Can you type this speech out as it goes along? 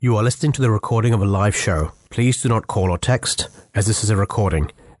You are listening to the recording of a live show. Please do not call or text, as this is a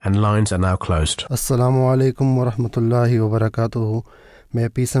recording, and lines are now closed. Assalamu alaikum wa rahmatullahi wa barakatuhu. May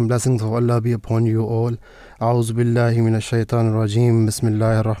peace and blessings of Allah be upon you all. A'udhu billahi minash shaitanir rajim.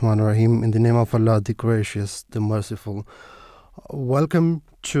 Bismillahir rahmanir rahim. In the name of Allah, the gracious, the merciful. Welcome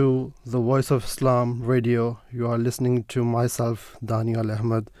to the Voice of Islam radio. You are listening to myself, Danial,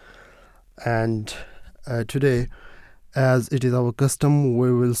 Ahmad. And today, as it is our custom,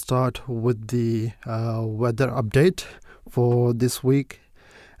 we will start with the weather update for this week.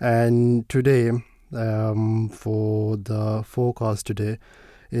 And today, for the forecast today,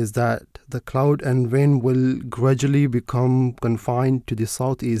 is that the cloud and rain will gradually become confined to the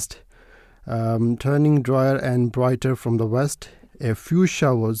southeast, turning drier and brighter from the west. A few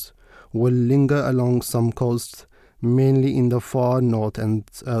showers will linger along some coasts, mainly in the far north and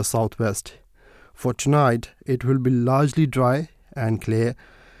southwest. For tonight, it will be largely dry and clear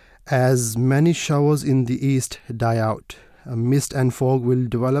as many showers in the east die out. Mist and fog will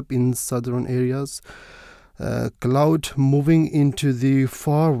develop in southern areas. Cloud moving into the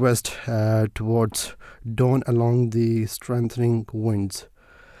far west towards dawn along the strengthening winds.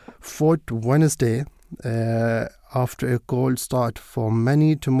 For Wednesday, after a cold start for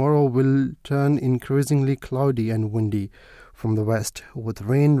many, tomorrow will turn increasingly cloudy and windy from the west, with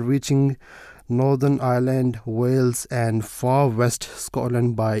rain reaching Northern Ireland, Wales and far west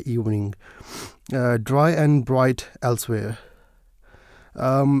Scotland by evening. Dry and bright elsewhere.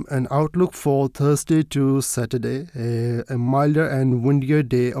 An outlook for Thursday to Saturday. A milder and windier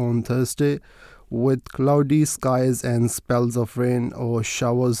day on Thursday, with cloudy skies and spells of rain or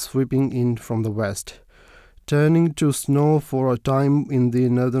showers sweeping in from the west. Turning to snow for a time in the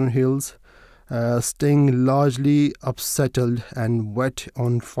northern hills, staying largely upsettled and wet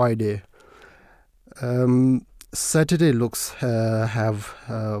on Friday. Saturday looks have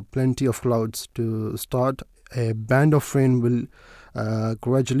plenty of clouds to start. A band of rain will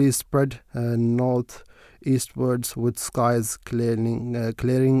gradually spread northeastwards, with skies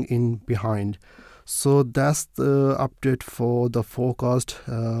clearing in behind. So that's the update for the forecast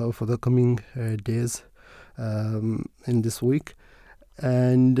for the coming days in this week.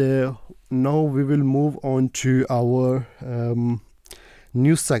 And now we will move on to our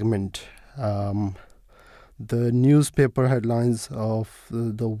news segment. The newspaper headlines of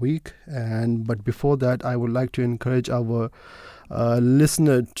the week, but before that, I would like to encourage our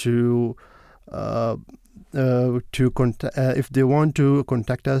listener to if they want to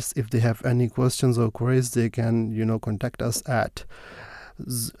contact us, if they have any questions or queries, they can contact us at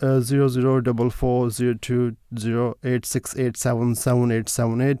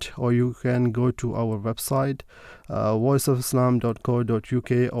 0044020868777878, or you can go to our website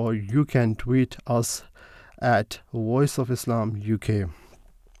voiceofislam.co.uk, or you can tweet us at Voice of Islam UK.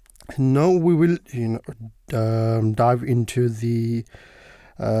 Now we will dive into the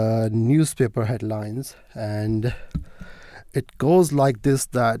newspaper headlines, and it goes like this: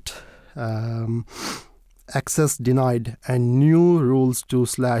 that access denied and new rules to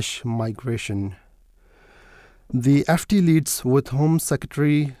slash migration. The FT leads with Home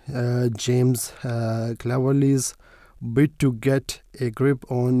Secretary James Cleverly's bid to get a grip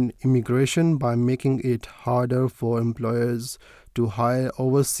on immigration by making it harder for employers to hire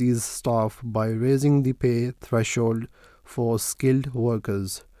overseas staff by raising the pay threshold for skilled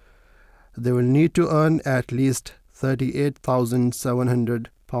workers. They will need to earn at least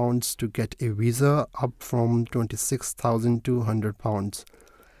 £38,700 to get a visa, up from £26,200.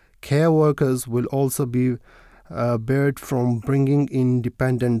 Care workers will also be barred from bringing in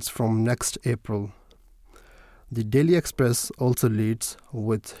dependents from next April. The Daily Express also leads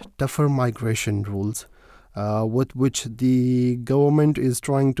with tougher migration rules, with which the government is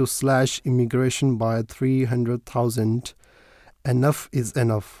trying to slash immigration by 300,000. Enough is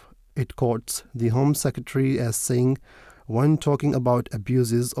enough, it quotes the Home Secretary as saying when talking about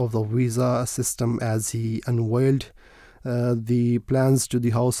abuses of the visa system, as he unveiled the plans to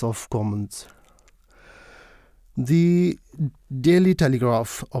the House of Commons. The Daily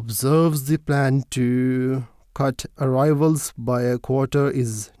Telegraph observes the plan to cut arrivals by a quarter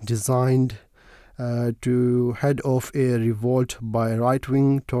is designed to head off a revolt by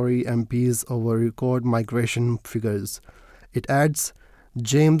right-wing Tory MPs over record migration figures. It adds,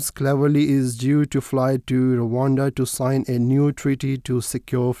 James Cleverly is due to fly to Rwanda to sign a new treaty to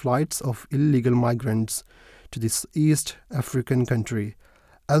secure flights of illegal migrants to this East African country.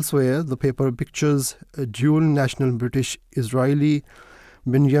 Elsewhere, the paper pictures a dual national British-Israeli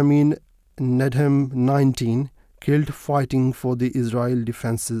Benjamin Needham, 19, killed fighting for the Israel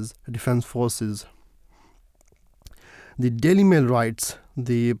Defense Forces. The Daily Mail writes,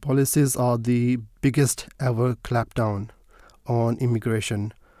 the policies are the biggest ever clampdown on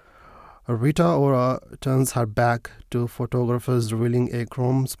immigration. Rita Ora turns her back to photographers revealing a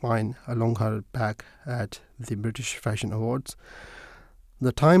chrome spine along her back at the British Fashion Awards.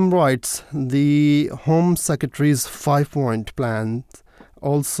 The Time writes, the Home Secretary's 5-point plan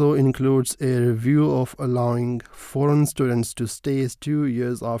also includes a review of allowing foreign students to stay 2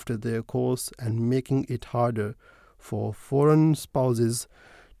 years after their course and making it harder for foreign spouses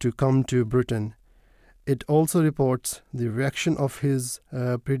to come to Britain. It also reports the reaction of his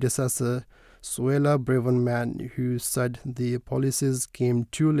predecessor, Suella Braverman, who said the policies came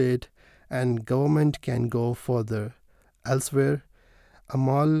too late and government can go further. Elsewhere,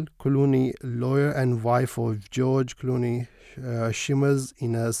 Amal Clooney, lawyer and wife of George Clooney, shimmers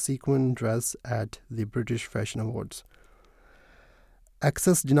in a sequin dress at the British Fashion Awards.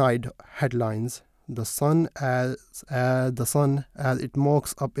 Access denied headlines. The Sun as it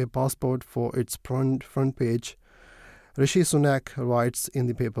mocks up a passport for its front page. Rishi Sunak writes in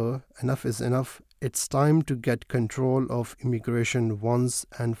the paper, enough is enough. It's time to get control of immigration once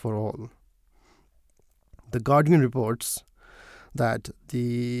and for all. The Guardian reports that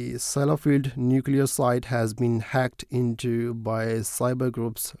the Sellafield nuclear site has been hacked into by cyber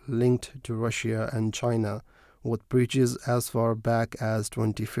groups linked to Russia and China, with breaches as far back as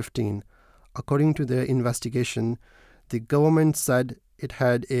 2015. According to their investigation, the government said it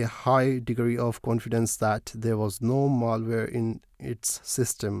had a high degree of confidence that there was no malware in its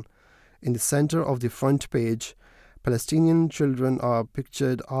system. In the center of the front page, Palestinian children are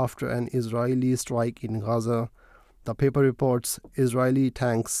pictured after an Israeli strike in Gaza. The paper reports Israeli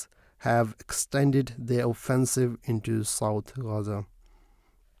tanks have extended their offensive into South Gaza.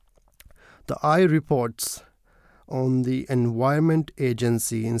 The Eye reports on the Environment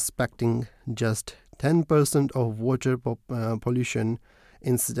Agency inspecting just 10% of water pollution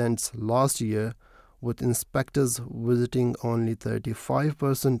incidents last year, with inspectors visiting only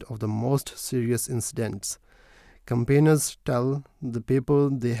 35% of the most serious incidents. Campaigners tell the paper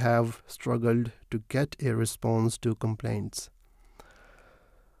they have struggled to get a response to complaints.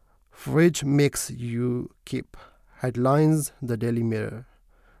 Fridge makes you keep. Headlines the Daily Mirror.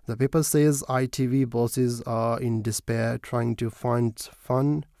 The paper says ITV bosses are in despair trying to find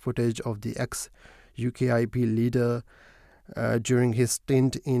fun footage of the ex-UKIP leader during his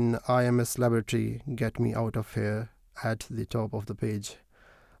stint in IMS laboratory, Get Me Out of Here, at the top of the page.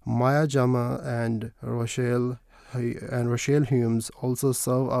 Maya Jama and Rochelle Humes also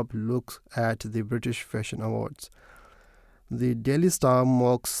serve up looks at the British Fashion Awards. The Daily Star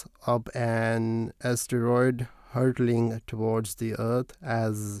mocks up an asteroid hurtling towards the Earth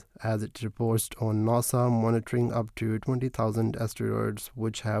as it reports on NASA monitoring up to 20,000 asteroids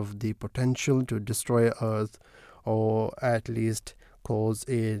which have the potential to destroy Earth or at least cause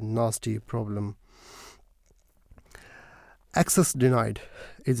a nasty problem. Access denied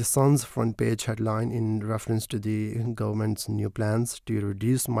is the Sun's front page headline in reference to the government's new plans to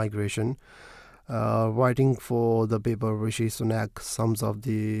reduce migration. Writing for the paper, Rishi Sunak sums up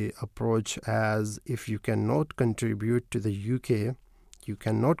the approach as, if you cannot contribute to the UK, you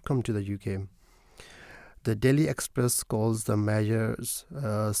cannot come to the UK. The Daily Express calls the measures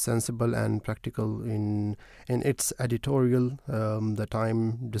sensible and practical. In its editorial, the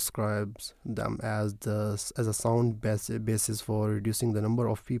Time describes them as a sound basis for reducing the number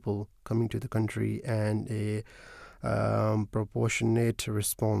of people coming to the country and a proportionate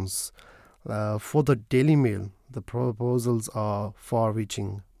response. For the Daily Mail, the proposals are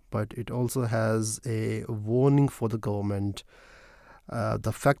far-reaching, but it also has a warning for the government.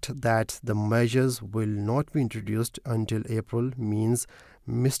 The fact that the measures will not be introduced until April means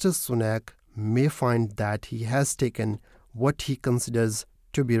Mr. Sunak may find that he has taken what he considers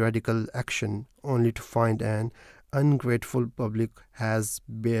to be radical action, only to find an ungrateful public has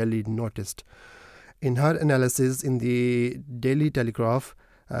barely noticed. In her analysis in the Daily Telegraph,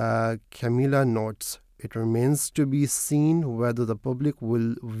 Camilla notes, it remains to be seen whether the public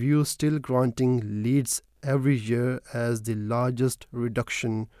will view still granting Leeds every year as the largest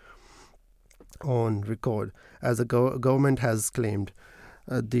reduction on record, as the government has claimed.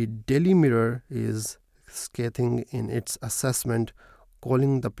 The Daily Mirror is scathing in its assessment,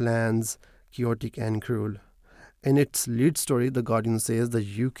 calling the plans chaotic and cruel. In its lead story, The Guardian says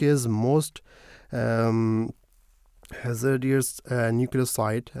the UK's most hazardous nuclear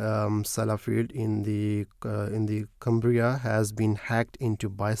site, Sellafield in the Cumbria, has been hacked into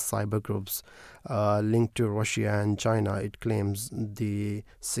by cyber groups linked to Russia and China. It claims the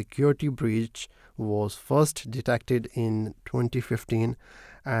security breach was first detected in 2015,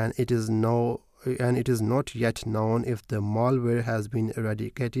 and it is now and it is not yet known if the malware has been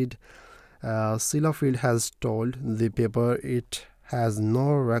eradicated. Sellafield has told the paper it has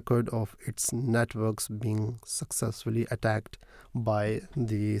no record of its networks being successfully attacked by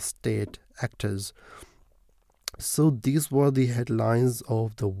the state actors. So these were the headlines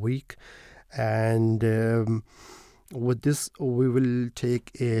of the week, and with this we will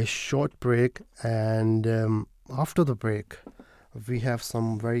take a short break, and after the break we have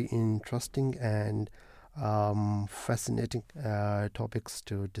some very interesting and fascinating topics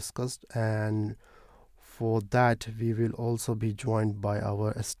to discuss, and for that we will also be joined by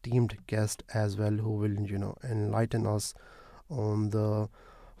our esteemed guest as well, who will enlighten us on the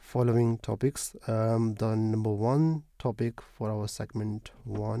following topics. The number one topic for our segment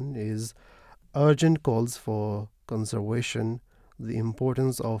 1 is urgent calls for conservation, the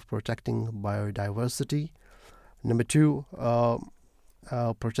importance of protecting biodiversity. Number 2,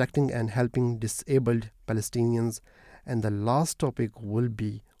 protecting and helping disabled Palestinians. And the last topic will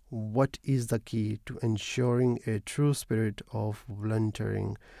be what is the key to ensuring a true spirit of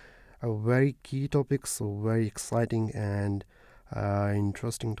volunteering. A very key topics, so very exciting and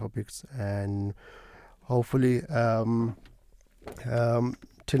interesting topics, and hopefully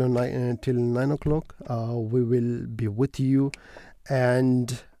till 9 o'clock we will be with you.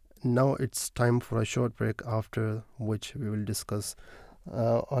 And now it's time for a short break, after which we will discuss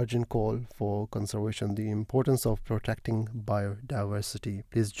urgent call for conservation, the importance of protecting biodiversity.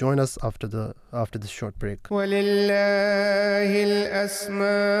 Please join us after this short break. وَلِلَّهِ الْأَسْمَاءُ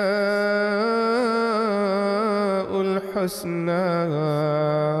الْحُسْنَى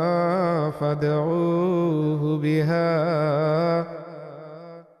فَادْعُوهُ بِهَا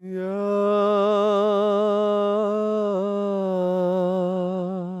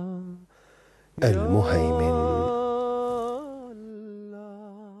المهيمن.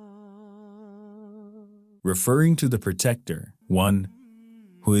 Referring to the protector, one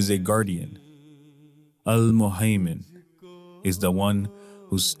who is a guardian. Al-Muhaymin is the one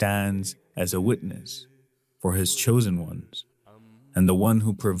who stands as a witness for his chosen ones, and the one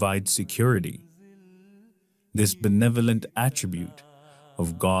who provides security. This benevolent attribute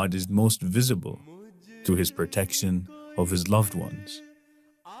of God is most visible through his protection of his loved ones.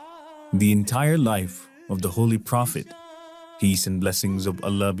 The entire life of the Holy Prophet, peace and blessings of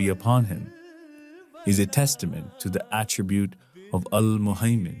Allah be upon him, is a testament to the attribute of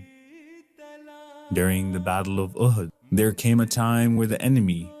Al-Muhaymin. During the Battle of Uhud, there came a time where the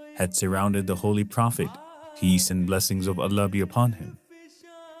enemy had surrounded the Holy Prophet, peace and blessings of Allah be upon him.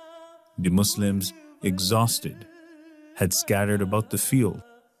 The Muslims, exhausted, had scattered about the field,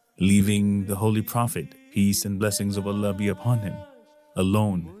 leaving the Holy Prophet, peace and blessings of Allah be upon him,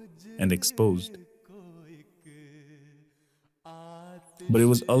 alone and exposed. But it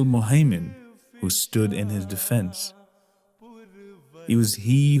was Al-Muhaymin who stood in his defense. It was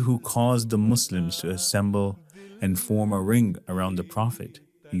he who caused the Muslims to assemble and form a ring around the Prophet,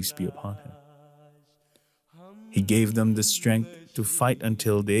 peace be upon him. He gave them the strength to fight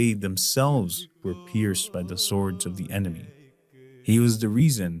until they themselves were pierced by the swords of the enemy. He was the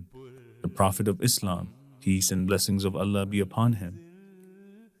reason the Prophet of Islam, peace and blessings of Allah be upon him,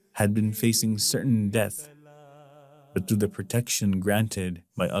 had been facing certain death, but through the protection granted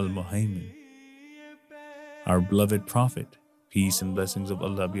by Al-Muhaymin, our beloved Prophet, peace and blessings of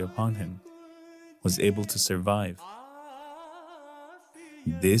Allah be upon him, was able to survive.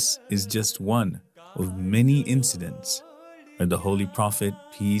 This is just one of many incidents where the Holy Prophet,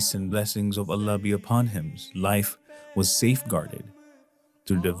 peace and blessings of Allah be upon him's life was safeguarded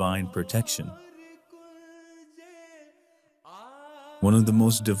through divine protection. One of the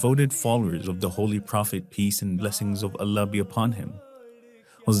most devoted followers of the Holy Prophet, peace and blessings of Allah be upon him,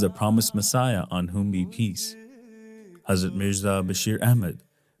 was the promised Messiah, on whom be peace, Hazrat Mirza Bashir Ahmad,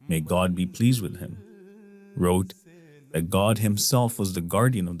 may God be pleased with him, wrote that God himself was the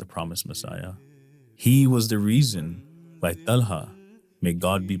guardian of the promised Messiah. He was the reason why Talha, may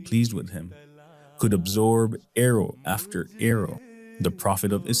God be pleased with him, could absorb arrow after arrow. The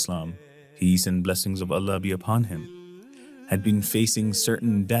Prophet of Islam, peace and blessings of Allah be upon him, had been facing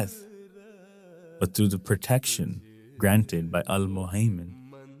certain death, but through the protection granted by Al-Muhaymin,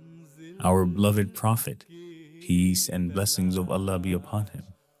 our beloved Prophet, peace and blessings of Allah be upon him,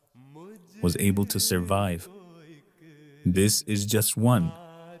 was able to survive. This is just one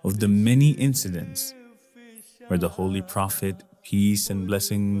of the many incidents where the Holy Prophet, peace and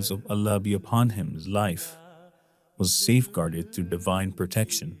blessings of Allah be upon him's life was safeguarded through divine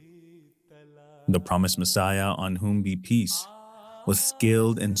protection. The promised Messiah, on whom be peace, was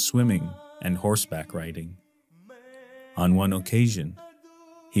skilled in swimming and horseback riding. On one occasion,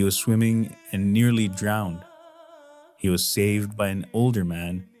 He was swimming and nearly drowned. He was saved by an older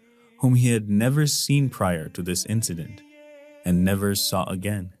man whom he had never seen prior to this incident and never saw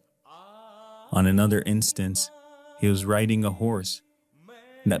again. On another instance, he was riding a horse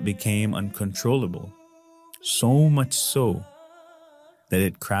that became uncontrollable, so much so that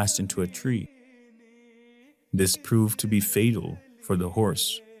it crashed into a tree. This proved to be fatal for the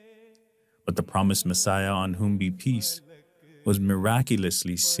horse, but the promised Messiah, on whom be peace, was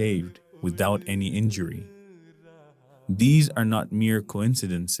miraculously saved without any injury. These are not mere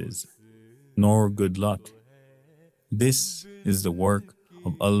coincidences, nor good luck. This is the work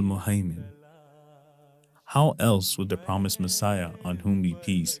of Al-Muhaymin. How else would the promised Messiah, on whom be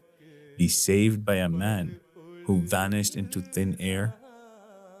peace, be saved by a man who vanished into thin air?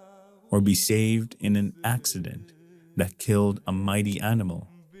 Or be saved in an accident that killed a mighty animal?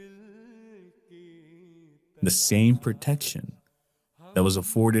 The same protection that was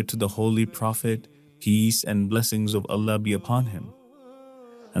afforded to the Holy Prophet, peace and blessings of Allah be upon him,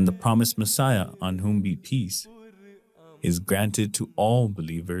 and the promised Messiah, on whom be peace, is granted to all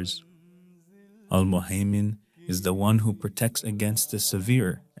believers. Al-Muhaymin is the one who protects against the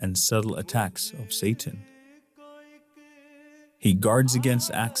severe and subtle attacks of Satan. He guards against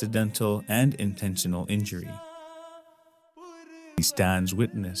accidental and intentional injury. He stands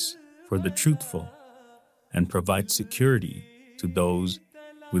witness for the truthful and provides security to those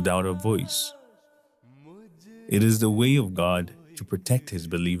without a voice. It is the way of God to protect His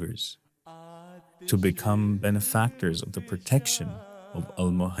believers, to become benefactors of the protection of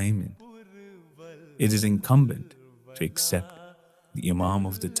Al-Muhaymin. It is incumbent to accept the Imam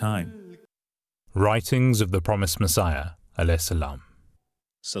of the time. Writings of the Promised Messiah, alayhi salam.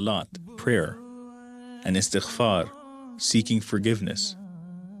 Salat, prayer, and istighfar, seeking forgiveness,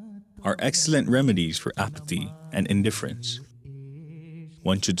 are excellent remedies for apathy and indifference.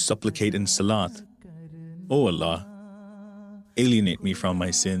 One should supplicate in salat, O Allah, alienate me from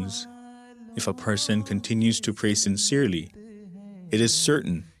my sins. If a person continues to pray sincerely, it is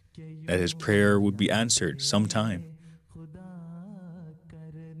certain that his prayer would be answered sometime.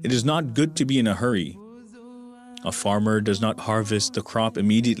 It is not good to be in a hurry. A farmer does not harvest the crop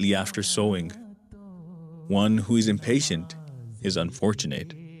immediately after sowing. One who is impatient is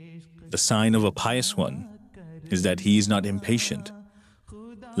unfortunate. The sign of a pious one is that he is not impatient.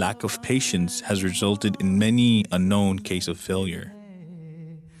 Lack of patience has resulted in many a known case of failure.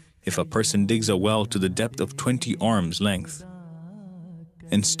 If a person digs a well to the depth of 20 arms length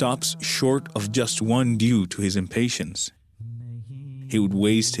and stops short of just one due to his impatience, he would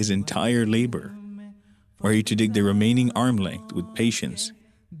waste his entire labor. Were he to dig the remaining arm length with patience,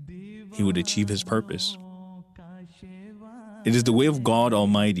 he would achieve his purpose. It is the way of God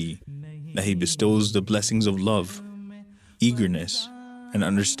Almighty that He bestows the blessings of love, eagerness, and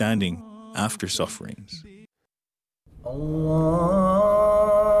understanding after sufferings. Allahu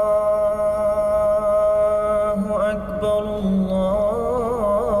Akbar,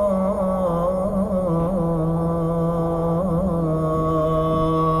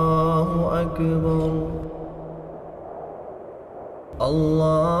 Allahu Akbar,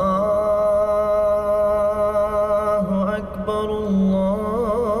 Allahu Akbar, Allahu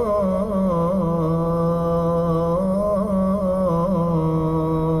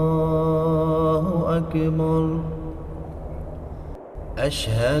Akbar.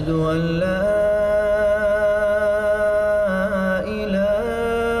 أشهد أن لا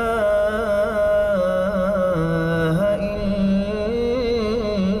إله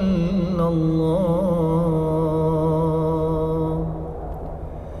إلا الله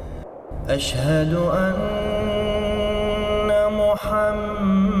أشهد أن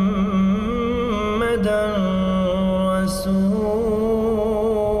محمدًا رسول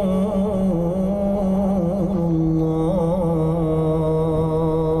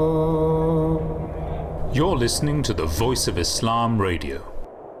You're listening to the Voice of Islam Radio.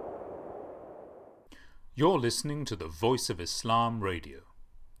 You're listening to the Voice of Islam Radio,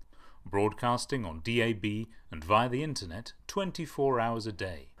 broadcasting on DAB and via the internet 24 hours a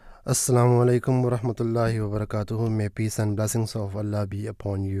day. Assalamu alaikum wa rahmatullahi wa barakatuhu. May peace and blessings of Allah be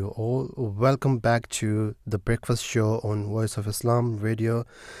upon you all. Welcome back to the breakfast show on Voice of Islam Radio.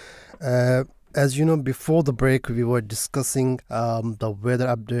 As you know, before the break, we were discussing the weather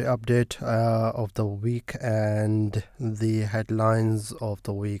update of the week and the headlines of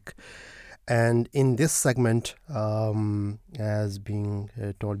the week. And in this segment, as being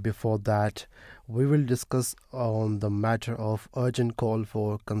told before that, we will discuss on the matter of urgent call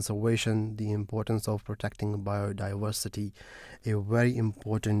for conservation, the importance of protecting biodiversity, a very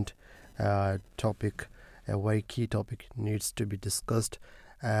important topic, a very key topic needs to be discussed.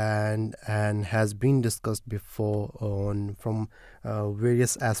 and has been discussed before from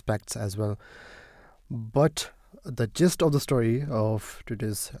various aspects as well. But the gist of the story of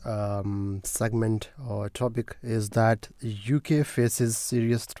today's segment or topic is that UK faces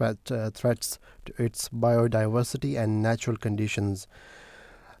serious threats to its biodiversity and natural conditions.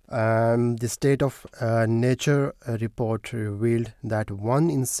 The State of Nature report revealed that 1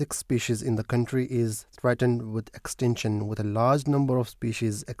 in 6 species in the country is threatened with extinction, with a large number of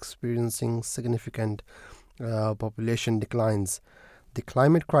species experiencing significant population declines. The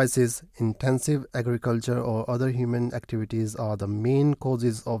climate crisis, intensive agriculture, or other human activities are the main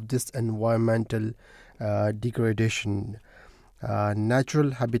causes of this environmental degradation.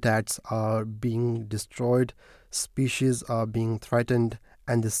 Natural habitats are being destroyed, species are being threatened,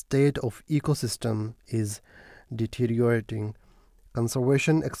 and the state of ecosystem is deteriorating.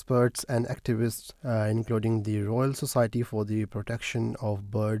 Conservation experts and activists, including the Royal Society for the Protection of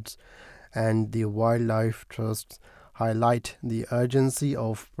Birds and the Wildlife Trusts, highlight the urgency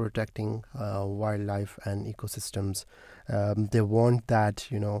of protecting wildlife and ecosystems. They want that,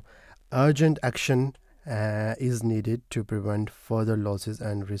 urgent action is needed to prevent further losses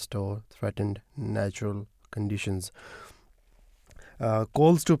and restore threatened natural conditions.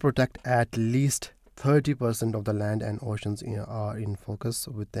 Calls to protect at least 30% of the land and oceans are in focus,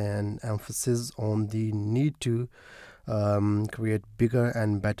 with an emphasis on the need to create bigger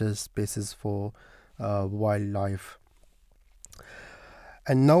and better spaces for wildlife.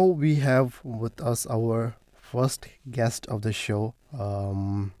 And now we have with us our first guest of the show.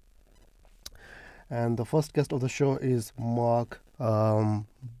 And the first guest of the show is Mark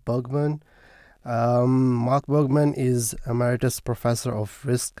Burgman. Mark Burgman is Emeritus Professor of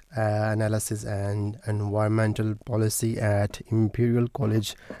Risk Analysis and Environmental Policy at Imperial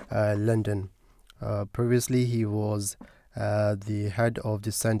College London. Previously, he was the head of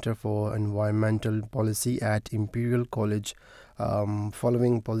the Centre for Environmental Policy at Imperial College,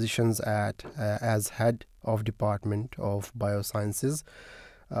 following positions as head of Department of Biosciences,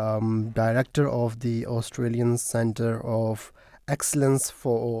 director of the Australian Centre of Excellence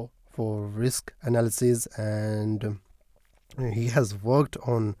for Risk Analysis, and he has worked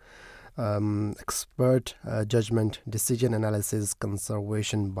on expert judgment, decision analysis,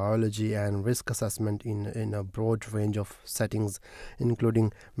 conservation biology, and risk assessment in a broad range of settings,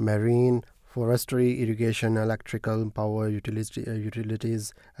 including marine, forestry, irrigation, electrical power,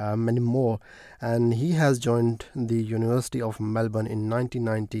 utilities, many more. And he has joined the University of Melbourne in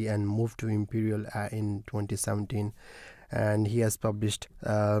 1990 and moved to Imperial in 2017. And he has published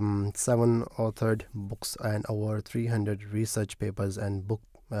 7 authored books and over 300 research papers and book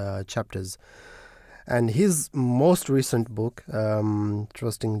chapters. And his most recent book,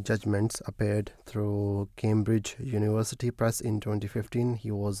 Trusting Judgments, appeared through Cambridge University Press in 2015.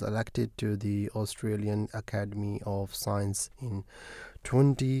 He was elected to the Australian Academy of Science in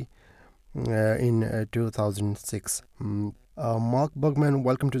 2006. Mark Burgman,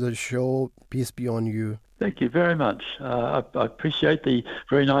 welcome to the show. Peace be on you. Thank you very much. I appreciate the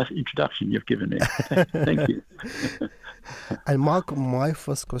very nice introduction you've given me. Thank you. And Mark, my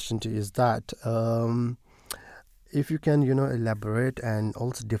first question to you is that if you can, elaborate and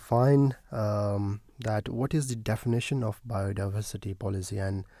also define that what is the definition of biodiversity policy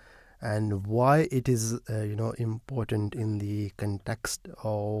and why it is, important in the context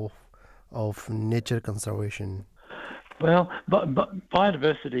of nature conservation. Well,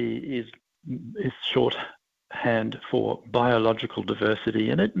 biodiversity is shorthand for biological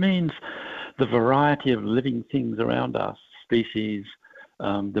diversity, and it means the variety of living things around us, species,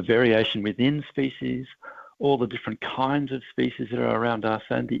 the variation within species, all the different kinds of species that are around us,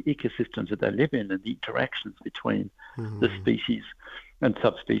 and the ecosystems that they live in, and the interactions between the species and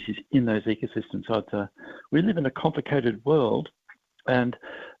subspecies in those ecosystems. So we live in a complicated world, and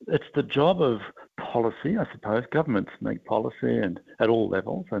it's the job of policy, I suppose. Governments make policy and at all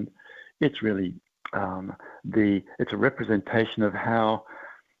levels, and it's really it's a representation of how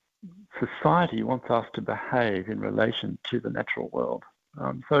society wants us to behave in relation to the natural world.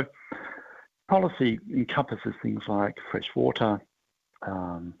 So policy encompasses things like fresh water,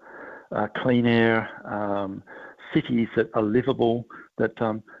 clean air, cities that are livable, that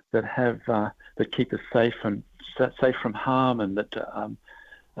keep us safe from harm, and that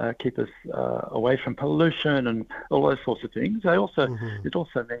keep us away from pollution and all those sorts of things. It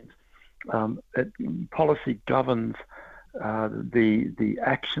also means policy governs the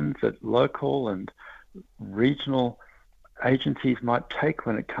actions that local and regional agencies might take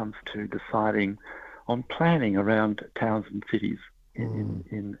when it comes to deciding on planning around towns and cities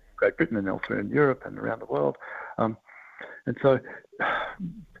in Great Britain and elsewhere in Europe and around the world. And so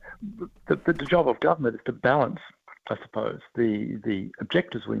the job of government is to balance, I suppose, the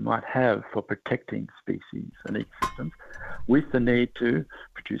objectives we might have for protecting species and ecosystems with the need to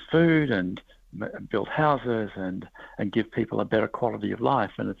produce food and build houses and give people a better quality of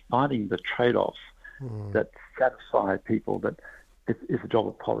life. And it's finding the trade-offs that satisfy people that is a job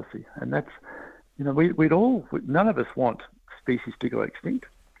of policy. And that's, none of us want species to go extinct,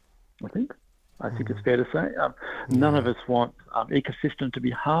 I think. I think it's fair to say. None of us want ecosystem to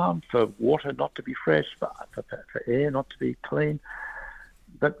be harmed, for water not to be fresh, for air not to be clean.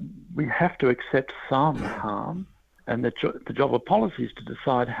 But we have to accept some harm, and the job of policy is to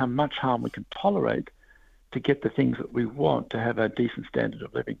decide how much harm we can tolerate to get the things that we want to have a decent standard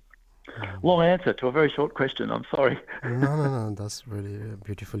of living. Long answer to a very short question. I'm sorry. No. That's really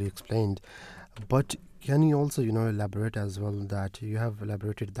beautifully explained. But can you also, elaborate as well that you have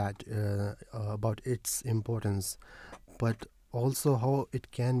elaborated that about its importance, but also how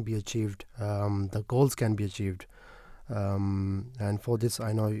it can be achieved, the goals can be achieved. And for this,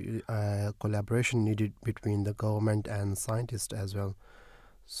 I know collaboration needed between the government and scientists as well.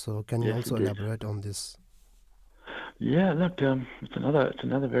 So can you also elaborate on this? Yeah, look, it's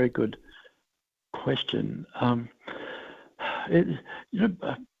another very good question.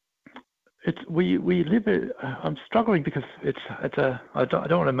 We live. I'm struggling because I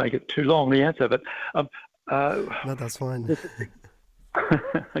don't want to make it too long, the answer, but no, that's fine.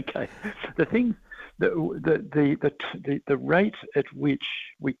 Okay, the thing, the rate at which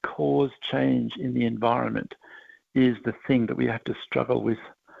we cause change in the environment is the thing that we have to struggle with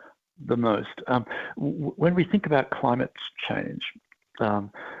the most. When we think about climate change,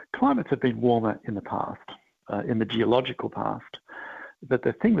 climates have been warmer in the past, in the geological past. But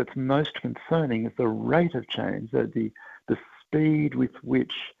the thing that's most concerning is the rate of change, the speed with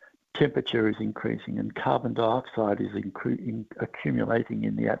which temperature is increasing and carbon dioxide is accumulating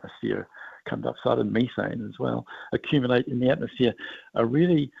in the atmosphere. Carbon dioxide and methane as well accumulate in the atmosphere are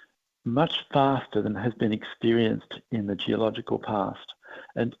really much faster than has been experienced in the geological past.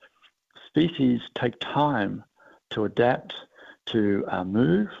 And species take time to adapt, to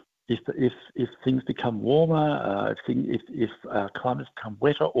move. If things become warmer, if climates become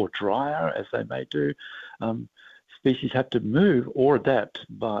wetter or drier, as they may do, species have to move or adapt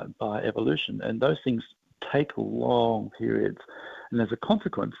by evolution, and those things take long periods. And as a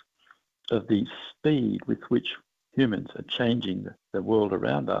consequence of the speed with which humans are changing the world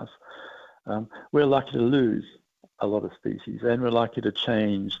around us, we're likely to lose a lot of species, and we're likely to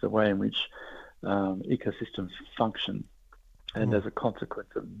change the way in which ecosystems function. And as a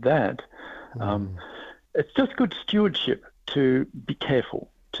consequence of that, it's just good stewardship to be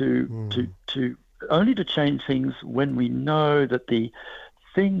careful, to only to change things when we know that the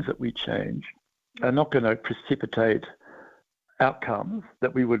things that we change are not going to precipitate outcomes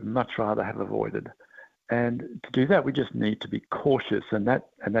that we would much rather have avoided. And to do that, we just need to be cautious, and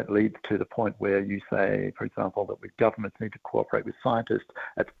that leads to the point where you say, for example, that governments need to cooperate with scientists.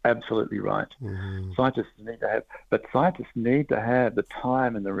 That's absolutely right. Scientists need to have the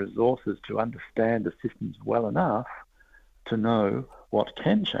time and the resources to understand the systems well enough to know what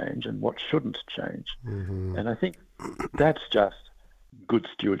can change and what shouldn't change. And I think that's just good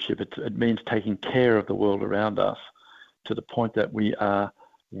stewardship. It means taking care of the world around us to the point that we are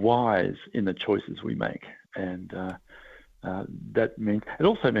wise in the choices we make, and it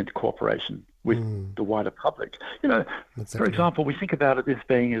also means cooperation with the wider public. Exactly. For example, we think about this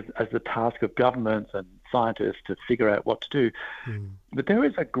being as the task of governments and scientists to figure out what to do, but there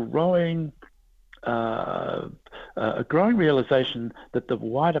is a growing realization that the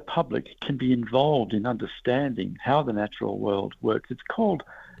wider public can be involved in understanding how the natural world works. It's called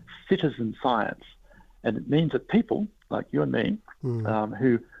citizen science, and it means that people like you and me,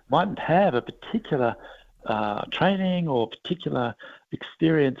 who mightn't have a particular training or particular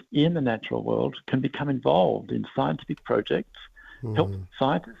experience in the natural world, can become involved in scientific projects, help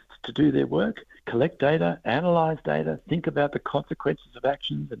scientists to do their work, collect data, analyze data, think about the consequences of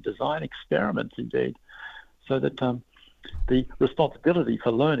actions, and design experiments indeed, so that the responsibility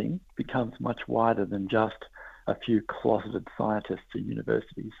for learning becomes much wider than just a few closeted scientists at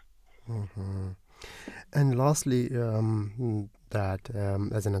universities. And lastly, as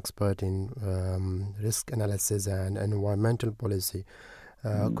an expert in risk analysis and environmental policy,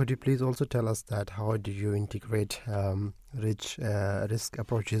 could you please also tell us that how do you integrate risk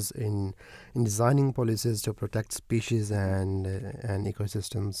approaches in designing policies to protect species and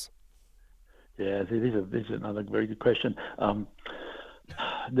ecosystems? Yeah, this is another very good question.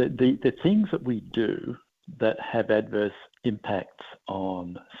 The things that we do that have adverse impacts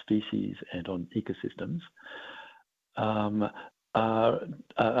on species and on ecosystems have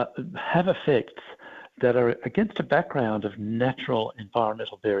effects that are against a background of natural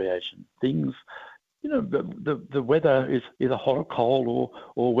environmental variation. Things, the weather is either hot or cold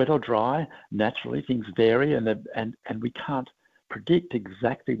or wet or dry. Naturally, things vary, and we can't predict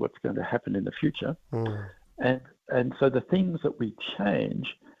exactly what's going to happen in the future. And so the things that we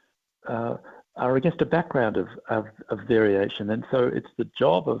change are against a background of variation. And so it's the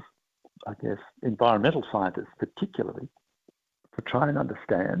job of, I guess, environmental scientists particularly to try and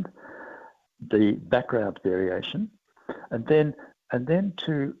understand the background variation, and then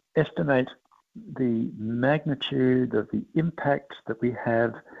to estimate the magnitude of the impacts that we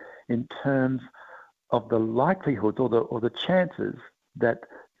have in terms of the likelihood or the chances that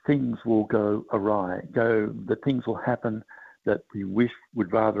things will go awry, that things will happen that we wish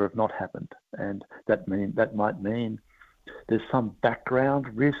would rather have not happened. And that might mean there's some background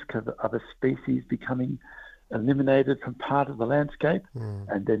risk of a species becoming eliminated from part of the landscape,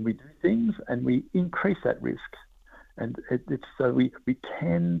 and then we do things and we increase that risk. And it's so we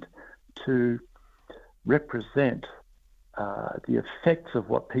tend to represent the effects of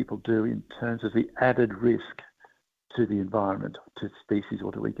what people do in terms of the added risk to the environment, to species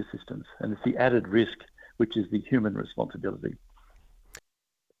or to ecosystems. And it's the added risk which is the human responsibility.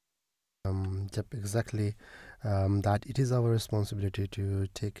 Exactly. That it is our responsibility to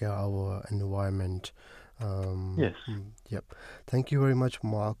take care of our environment. Yes. Yep. Thank you very much,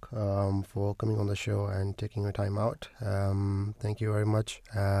 Mark, for coming on the show and taking your time out. Thank you very much.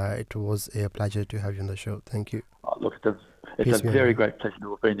 It was a pleasure to have you on the show. Thank you. Oh, look, it's a very great pleasure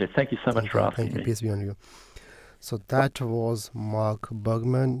to have been there. Thank you so much for asking me. Thank you. Peace be on you. So that was Mark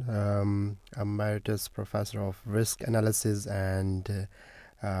Burgman, Emeritus Professor of Risk Analysis and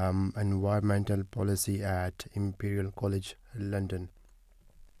Environmental Policy at Imperial College London.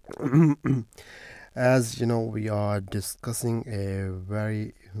 As you know, we are discussing a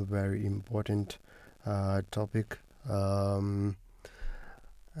very, very important topic,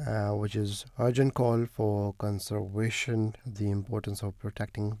 which is urgent call for conservation, the importance of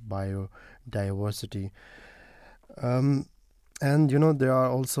protecting biodiversity. And there are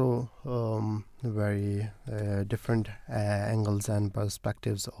also very different angles and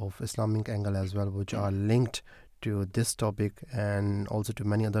perspectives of Islamic angle as well, which are linked to this topic and also to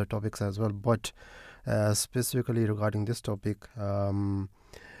many other topics as well. But specifically regarding this topic,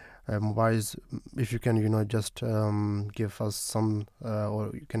 Mubariz, if you can, just give us some, or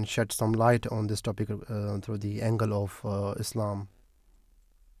you can shed some light on this topic through the angle of Islam.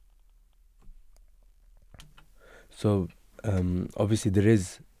 So, obviously,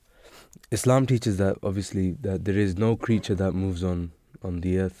 Islam teaches that obviously that there is no creature that moves on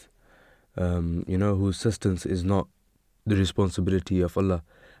the earth, whose sustenance is not the responsibility of Allah.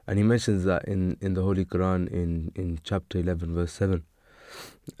 And he mentions that in the Holy Quran in chapter 11 verse 7,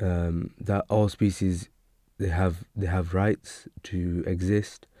 that all species they have rights to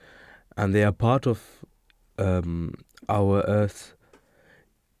exist, and they are part of our earth's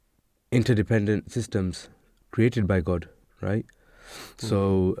interdependent systems created by God, right?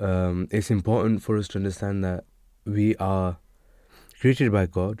 So it's important for us to understand that we are created by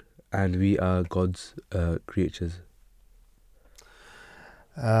God and we are God's creatures.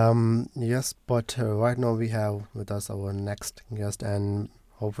 Yes, but right now we have with us our next guest, and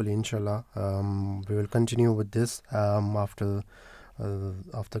hopefully, inshallah, we will continue with this after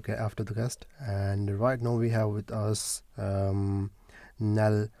the guest. And right now we have with us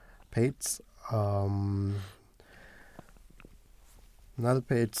Nell Pates. Nell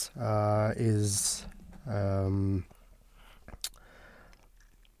Pates is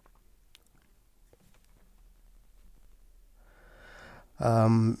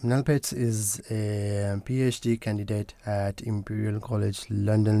Nell Pates is a PhD candidate at Imperial College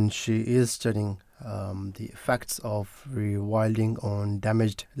London. She is studying the effects of rewilding on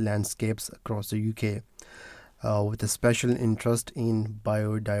damaged landscapes across the UK, with a special interest in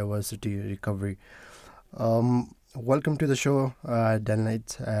biodiversity recovery. Welcome to the show, Danial.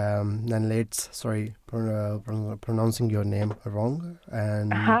 Sorry, pronouncing your name wrong.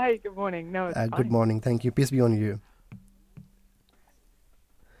 And hi, good morning. No, it's fine. Good morning. Thank you. Peace be on you.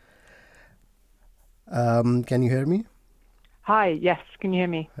 Can you hear me? Hi, yes. Can you hear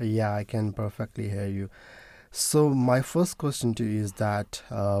me? Yeah, I can perfectly hear you. So my first question to you is that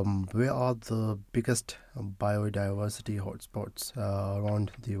where are the biggest biodiversity hotspots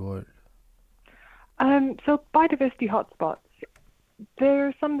around the world? So biodiversity hotspots, there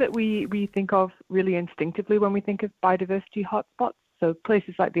are some that we think of really instinctively when we think of biodiversity hotspots. So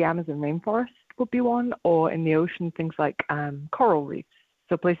places like the Amazon rainforest would be one, or in the ocean, things like coral reefs.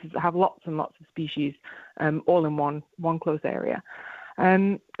 So places that have lots and lots of species all in one close area.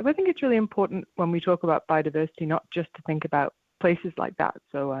 But I think it's really important when we talk about biodiversity not just to think about places like that.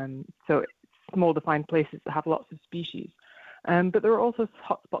 So small defined places that have lots of species. But there are also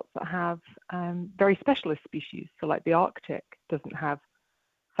hotspots that have very specialist species. So like the Arctic doesn't have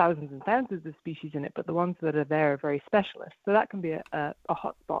thousands and thousands of species in it, but the ones that are there are very specialist. So that can be a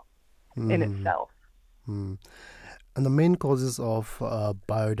hotspot in itself. And the main causes of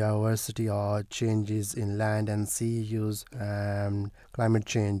biodiversity are changes in land and sea use and climate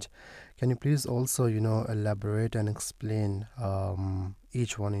change. Can you please also, elaborate and explain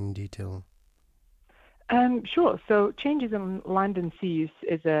each one in detail? Sure. So changes in land and sea use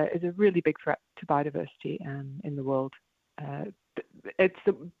is a really big threat to biodiversity in the world. It's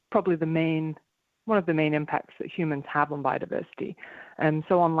probably one of the main impacts that humans have on biodiversity.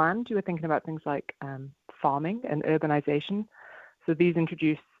 So on land, you were thinking about things like farming and urbanization. So these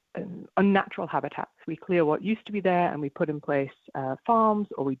introduce unnatural habitats. We clear what used to be there and we put in place farms,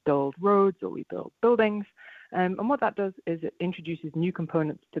 or we build roads, or we build buildings. And what that does is it introduces new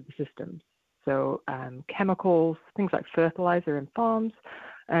components to the systems. So chemicals, things like fertilizer in farms,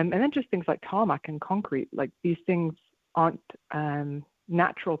 and then just things like tarmac and concrete. Like these things aren't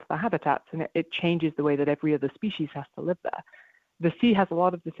natural to the habitats, and it changes the way that every other species has to live there. The sea has a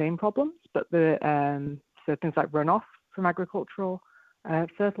lot of the same problems, but so things like runoff from agricultural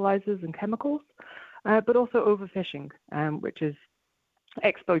fertilizers and chemicals, but also overfishing, which is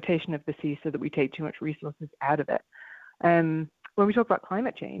exploitation of the sea so that we take too much resources out of it. When we talk about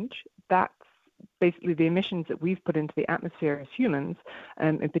climate change, that's basically the emissions that we've put into the atmosphere as humans,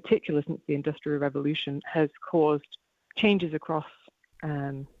 in particular since the Industrial Revolution, has caused changes across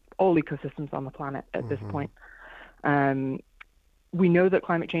all ecosystems on the planet at this point. We know that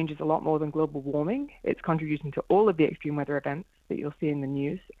climate change is a lot more than global warming. It's contributing to all of the extreme weather events that you'll see in the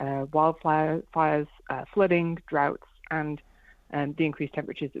news, wildfires, flooding, droughts, and the increased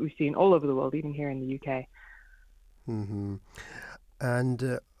temperatures that we've seen all over the world, even here in the UK.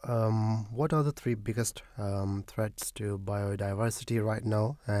 And what are the three biggest threats to biodiversity right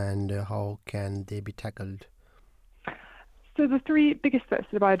now, and how can they be tackled? So the three biggest threats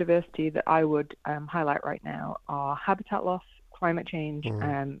to biodiversity that I would highlight right now are habitat loss, climate change,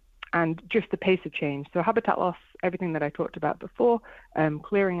 and just the pace of change. So habitat loss, everything that I talked about before,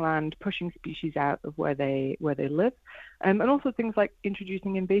 clearing land, pushing species out of where they live, and also things like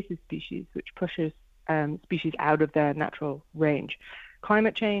introducing invasive species, which pushes species out of their natural range.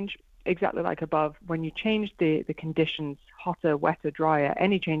 Climate change, exactly like above, when you change the conditions, hotter, wetter, drier,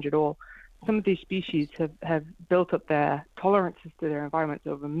 any change at all, some of these species have built up their tolerances to their environments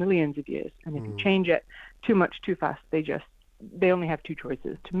over millions of years. And if you change it too much, too fast, they only have two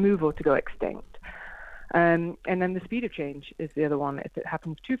choices: to move or to go extinct. And then the speed of change is the other one. If it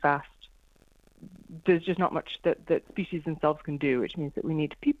happens too fast, there's just not much that species themselves can do, which means that we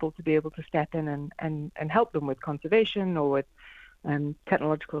need people to be able to step in and help them with conservation or with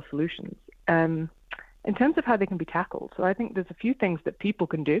technological solutions. In terms of how they can be tackled, so I think there's a few things that people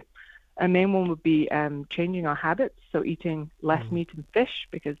can do. A main one would be changing our habits, so eating less meat and fish,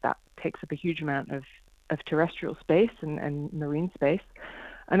 because that takes up a huge amount of terrestrial space and marine space.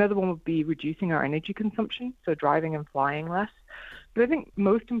 Another one would be reducing our energy consumption, so driving and flying less. But I think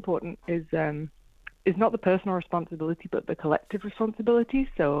most important is not the personal responsibility, but the collective responsibility.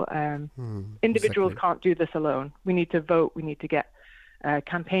 So individuals can't do this alone. We need to vote. We need to get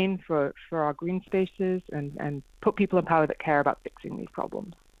campaign for our green spaces and put people in power that care about fixing these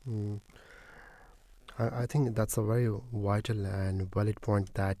problems. I think that's a very vital and valid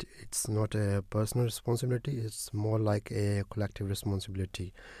point, that it's not a personal responsibility, it's more like a collective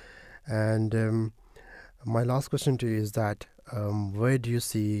responsibility. And my last question to you is that where do you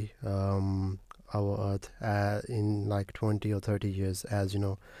see our Earth in like 20 or 30 years, as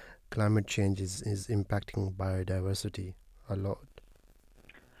climate change is impacting biodiversity a lot?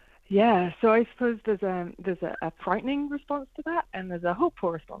 Yeah, so I suppose there's a frightening response to that, and there's a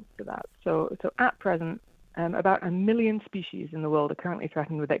hopeful response to that. So at present, about 1 million species in the world are currently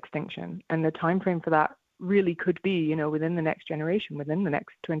threatened with extinction, and the time frame for that really could be, within the next generation, within the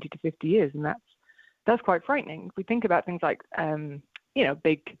next 20 to 50 years, and that's quite frightening. If we think about things like,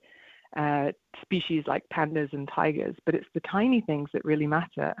 big species like pandas and tigers, but it's the tiny things that really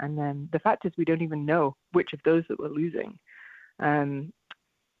matter. And then the fact is we don't even know which of those that we're losing.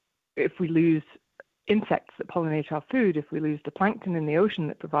 If we lose insects that pollinate our food, if we lose the plankton in the ocean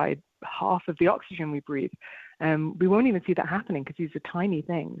that provide half of the oxygen we breathe, we won't even see that happening because these are tiny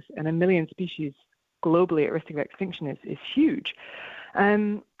things. And 1 million species globally at risk of extinction is huge.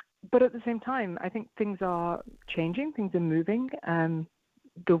 But at the same time, I think things are changing, things are moving.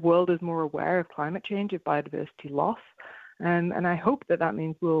 the world is more aware of climate change, of biodiversity loss. And I hope that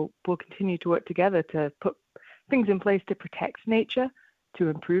means we'll continue to work together to put things in place to protect nature, to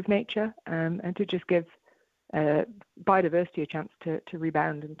improve nature, and to just give biodiversity a chance to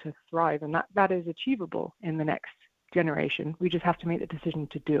rebound and to thrive. And that is achievable in the next generation. We just have to make the decision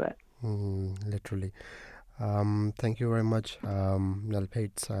to do it. Literally. Thank you very much, Nell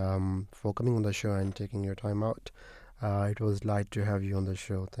Pates, for coming on the show and taking your time out. It was delight to have you on the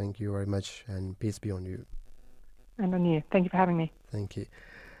show. Thank you very much, and peace be on you. And on you. Thank you for having me. Thank you.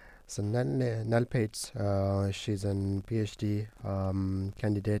 So Nell Pates, she's an PhD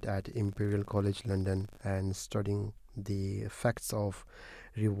candidate at Imperial College London and studying the effects of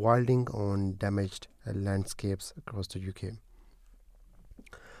rewilding on damaged landscapes across the UK.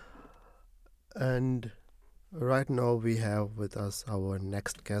 And right now we have with us our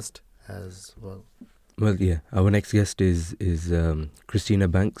next guest as well. Well, yeah, our next guest is Cristina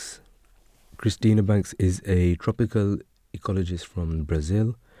Banks. Cristina Banks is a tropical ecologist from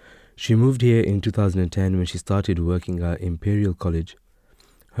Brazil. She moved here in 2010 when she started working at Imperial College.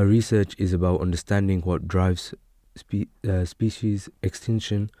 Her research is about understanding what drives species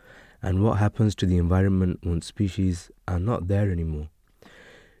extinction and what happens to the environment when species are not there anymore.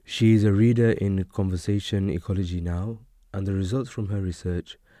 She is a reader in Conversation Ecology Now, and the results from her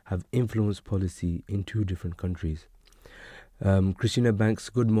research have influenced policy in 2 different countries. Cristina Banks,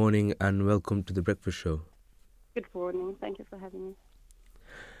 good morning and welcome to The Breakfast Show. Good morning. Thank you for having me.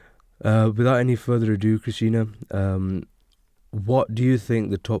 Without any further ado, Cristina, what do you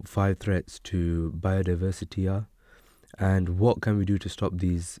think the top 5 threats to biodiversity are, and what can we do to stop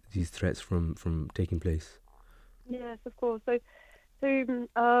these threats from taking place? Yes, of course. So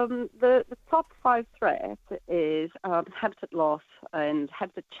the top 5 threats is habitat loss and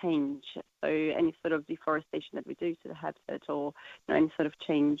habitat change. So any sort of deforestation that we do to the habitat, or any sort of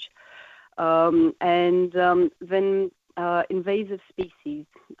change, and then invasive species,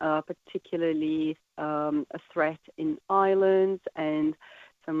 particularly a threat in islands and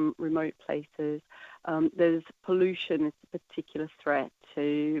some remote places. There's pollution, it's a particular threat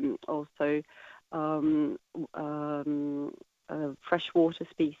to also freshwater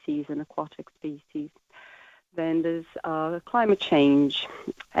species and aquatic species. Then there's climate change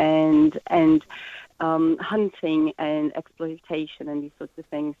and hunting and exploitation and these sorts of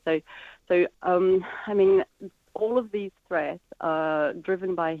things. So I mean, all of these threats are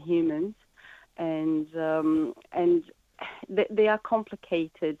driven by humans, and they are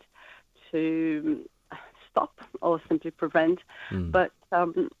complicated to stop or simply prevent. But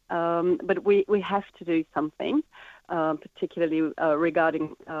we have to do something, particularly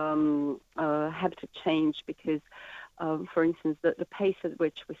regarding habitat change, because for instance, the pace at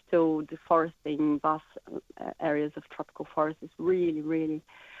which we're still deforesting vast areas of tropical forest is really, really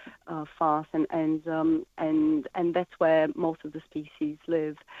fast, and that's where most of the species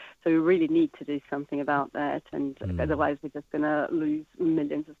live. So we really need to do something about that, and otherwise we're just going to lose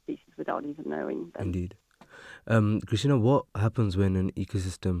millions of species without even knowing them. Indeed. Cristina, what happens when an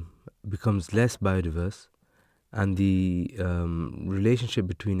ecosystem becomes less biodiverse, and the relationship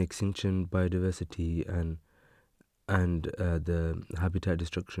between extinction, biodiversity, and the habitat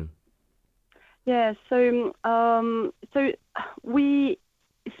destruction? Yeah, so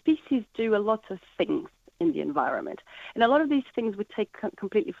species do a lot of things in the environment, and a lot of these things we take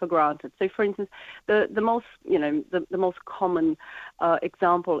completely for granted. So, for instance, the most common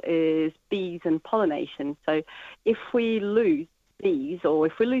example is bees and pollination. So, if we lose bees or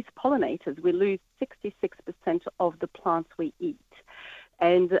if we lose pollinators, we lose 66% of the plants we eat,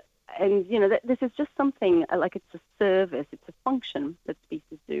 and this is just something like it's a service, it's a function that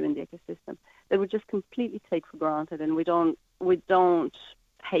species do in the ecosystem that we just completely take for granted, and we don't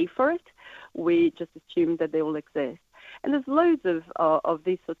pay for it. We just assume that they will exist. And there's loads of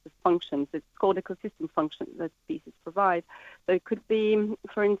these sorts of functions. It's called ecosystem functions that species provide. So it could be,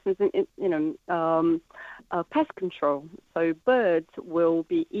 for instance, pest control. So birds will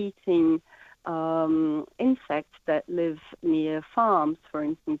be eating insects that live near farms, for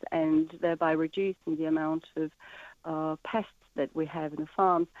instance, and thereby reducing the amount of pests that we have in the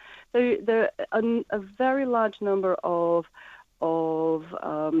farms. So there are a very large number of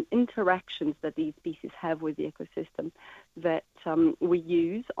interactions that these species have with the ecosystem that we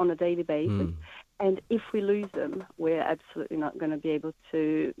use on a daily basis. And if we lose them, we're absolutely not going to be able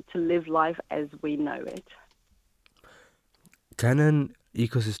to live life as we know it. Can an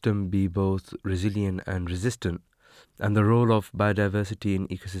ecosystem be both resilient and resistant? And the role of biodiversity in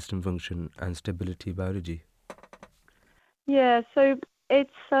ecosystem function and stability biology? Yeah, so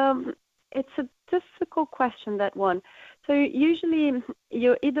it's a difficult question, that one. So usually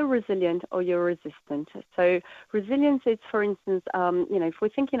you're either resilient or you're resistant. So resilience is, for instance, if we're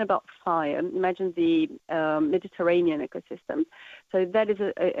thinking about fire, imagine the Mediterranean ecosystem. So that is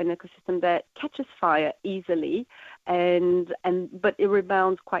an ecosystem that catches fire easily, but it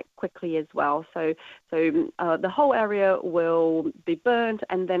rebounds quite quickly as well. So the whole area will be burned,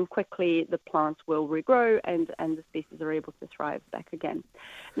 and then quickly the plants will regrow, and the species are able to thrive back again.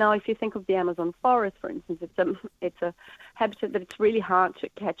 Now, if you think of the Amazon forest, for instance, it's a habitat that it's really hard to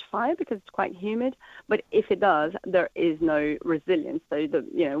catch fire because it's quite humid. But if it does, there is no resilience. So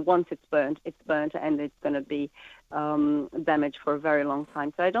once it's burnt, and it's going to be damaged for a very long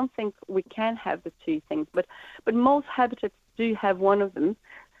time. So I don't think we can have the two things. But most habitats do have one of them.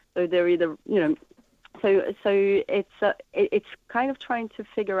 So they're either So it's kind of trying to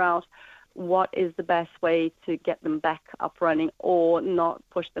figure out what is the best way to get them back up running, or not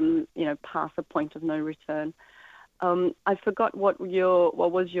push them, past a point of no return. I forgot what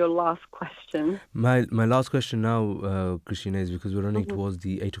was your last question. My last question now, Cristina, is because we're running towards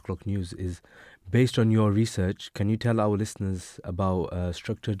the 8 o'clock news, is based on your research, can you tell our listeners about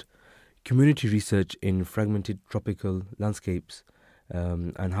structured community research in fragmented tropical landscapes,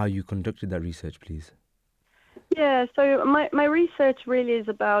 and how you conducted that research, please? Yeah, so my research really is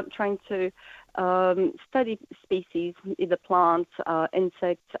about trying to study species, either plants,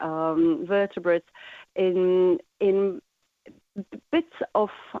 insects, vertebrates, in bits of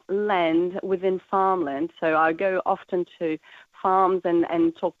land within farmland. So I go often to farms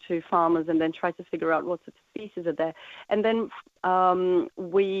and talk to farmers, and then try to figure out what sort of species are there. And then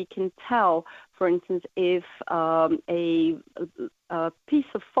we can tell, for instance, if a piece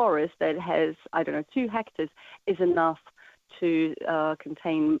of forest that has, 2 hectares is enough to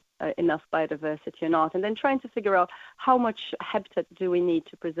contain enough biodiversity or not, and then trying to figure out how much habitat do we need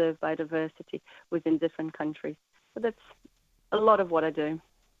to preserve biodiversity within different countries. So that's a lot of what I do.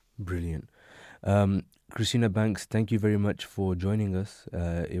 Brilliant. Cristina Banks, thank you very much for joining us.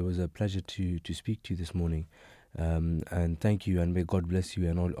 It was a pleasure to speak to you this morning. And thank you, and may God bless you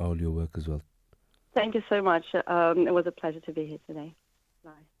and all your work as well. Thank you so much. It was a pleasure to be here today.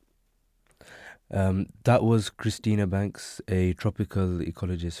 Bye. That was Cristina Banks, a tropical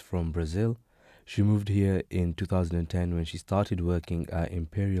ecologist from Brazil. She moved here in 2010 when she started working at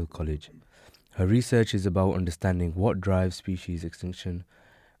Imperial College. Her research is about understanding what drives species extinction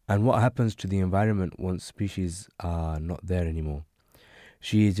and what happens to the environment once species are not there anymore.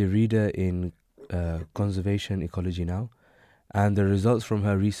 She is a reader in conservation ecology now, and the results from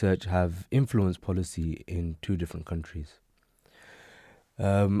her research have influenced policy in 2 different countries.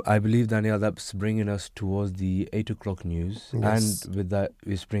 I believe, Danial, that's bringing us towards the 8 o'clock news. Yes. And with that,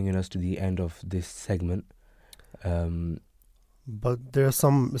 it's bringing us to the end of this segment. But there are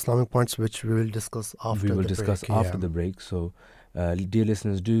some Islamic points which we will discuss after the break. We will discuss after the break. So, dear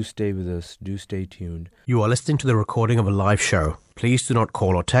listeners, do stay with us. Do stay tuned. You are listening to the recording of a live show. Please do not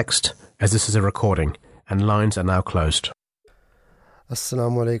call or text, as this is a recording, and lines are now closed.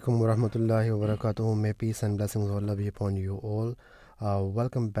 Assalamu alaikum wa rahmatullahi wa barakatuh. May peace and blessings of Allah be upon you all.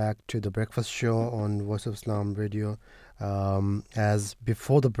 Welcome back to the breakfast show on Voice of Islam Radio. As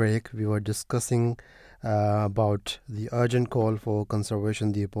before the break, we were discussing about the urgent call for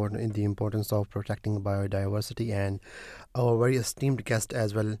conservation, the importance of protecting biodiversity, and our very esteemed guest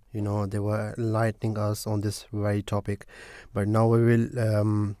as well. They were enlightening us on this very topic. But now we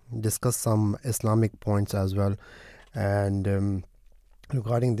will discuss some Islamic points as well. And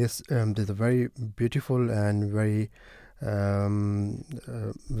regarding this, there's a very beautiful and very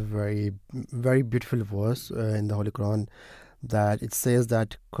beautiful verse in the Holy Quran, that it says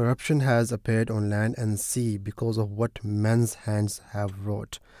that corruption has appeared on land and sea because of what men's hands have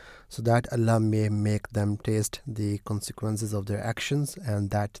wrought, so that Allah may make them taste the consequences of their actions,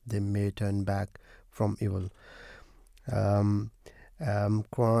 and that they may turn back from evil. Quran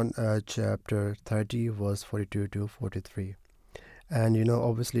chapter 30 verse 42 to 43. And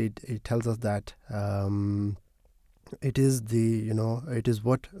obviously it tells us that it is it is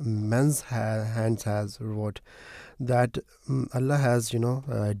what men's hands has wrought, that Allah has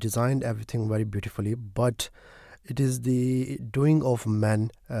designed everything very beautifully, but it is the doing of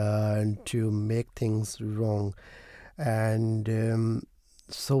men to make things wrong. And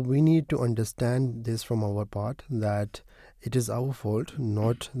so we need to understand this from our part, that it is our fault,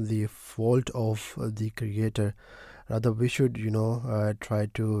 not the fault of the Creator. Rather, we should try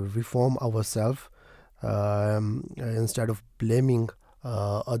to reform ourselves instead of blaming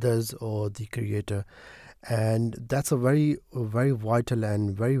others or the Creator. And that's a very vital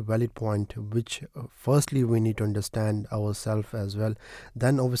and very valid point, which firstly we need to understand ourselves as well.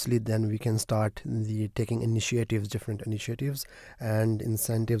 Then obviously then we can start taking initiatives, different initiatives and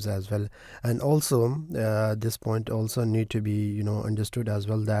incentives as well. And also this point also need to be understood as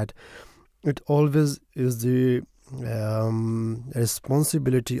well, that it always is the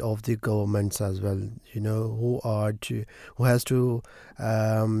responsibility of the governments as well, who has to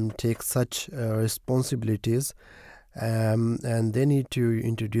take such responsibilities, and they need to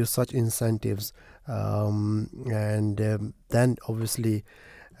introduce such incentives, and then obviously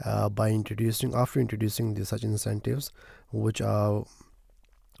after introducing such incentives which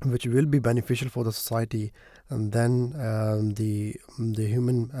will be beneficial for the society, and then the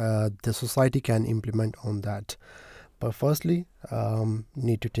society can implement on that. But firstly,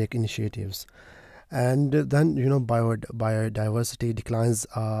 need to take initiatives. And then biodiversity declines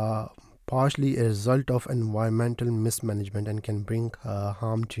are partially a result of environmental mismanagement and can bring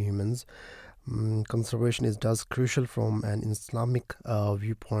harm to humans. Conservation is thus crucial from an Islamic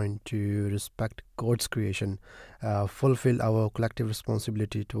viewpoint to respect God's creation, fulfill our collective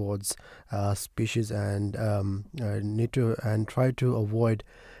responsibility towards species, and try to avoid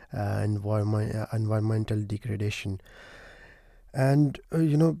environmental degradation. And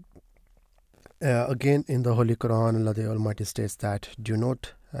again in the Holy Quran, Allah the Almighty states that do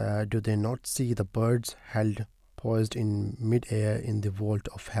they not see the birds held poised in mid-air in the vault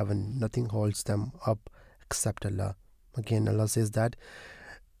of heaven? Nothing holds them up except Allah. Again, Allah says that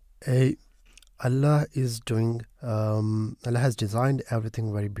Allah has designed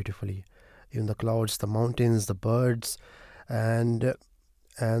everything very beautifully, even the clouds, the mountains, the birds, and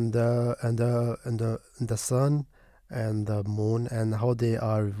the sun and the moon, and how they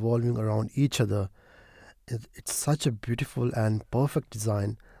are revolving around each other. It's such a beautiful and perfect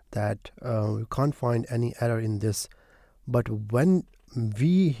design that we can't find any error in this. But when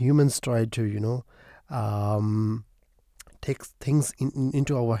we humans try to take things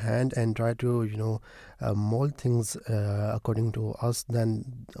into our hand and try to mold things according to us,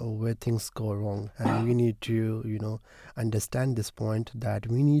 then where things go wrong. And we need to understand this point, that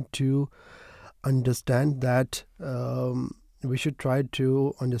we need to understand that we should try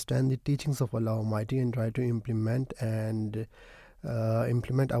to understand the teachings of Allah Almighty and try to implement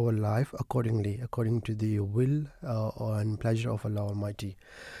our life according to the will and pleasure of Allah Almighty.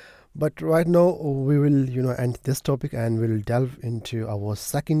 But right now we will end this topic, and we'll delve into our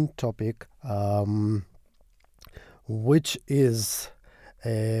second topic, which is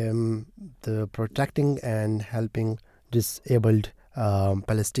the protecting and helping disabled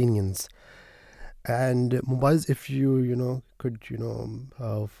Palestinians. And Mubariz, if you could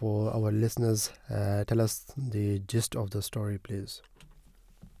for our listeners tell us the gist of the story, please.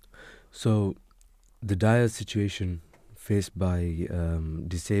 So the dire situation faced by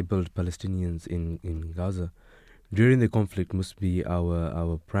disabled Palestinians in Gaza during the conflict must be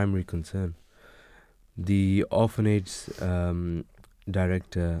our primary concern. The orphanage's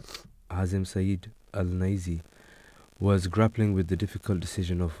director, Hazem Saeed Al-Naizi, was grappling with the difficult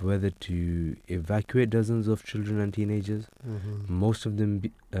decision of whether to evacuate dozens of children and teenagers, most of them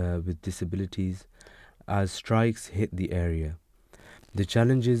with disabilities, as strikes hit the area. The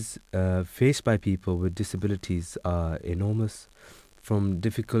challenges faced by people with disabilities are enormous, from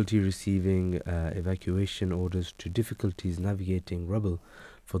difficulty receiving evacuation orders to difficulties navigating rubble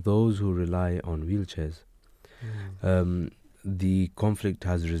for those who rely on wheelchairs. The conflict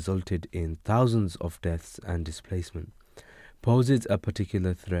has resulted in thousands of deaths and displacement, poses a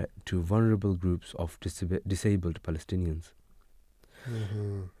particular threat to vulnerable groups of disabled Palestinians.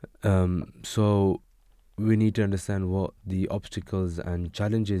 So we need to understand what the obstacles and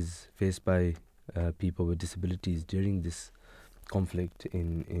challenges faced by people with disabilities during this conflict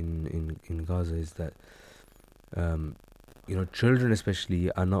in Gaza is that children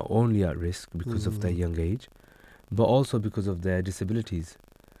especially are not only at risk because of their young age, but also because of their disabilities.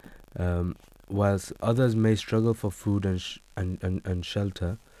 Whilst others may struggle for food and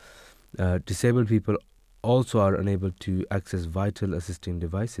shelter, disabled people also are unable to access vital assisting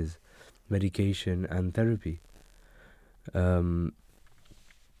devices, medication and therapy.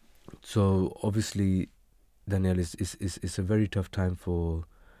 So obviously, Daniel, is a very tough time for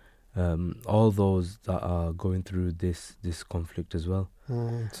all those that are going through this conflict as well.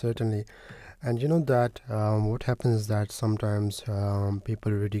 Certainly. And that what happens is that sometimes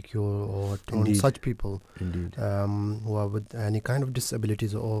people ridicule or taunt such people who are with any kind of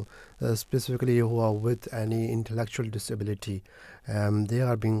disabilities, or specifically who are with any intellectual disability. They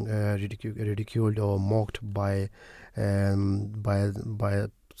are being ridiculed or mocked by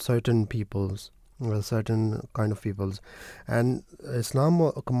certain peoples, certain kind of peoples. And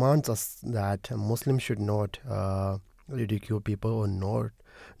Islam commands us that Muslims should not ridicule people or not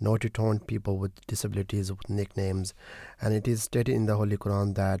to taunt people with disabilities with nicknames. And it is stated in the Holy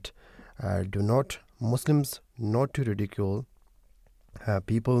Quran that Muslims not to ridicule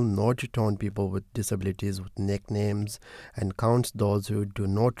people, not to taunt people with disabilities with nicknames, and counts those who do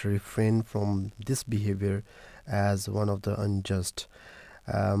not refrain from this behavior as one of the unjust.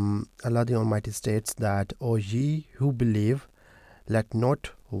 Allah the Almighty states that, O ye who believe, let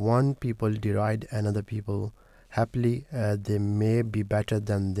not one people deride another people. Happily they may be better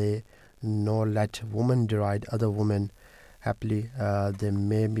than they, nor let women deride other women. Happily they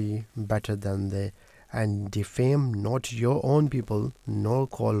may be better than they. And defame not your own people, nor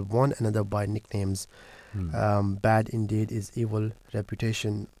call one another by nicknames. Bad indeed is evil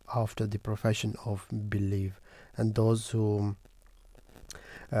reputation after the profession of belief. And those who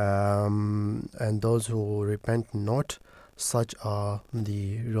repent not, such are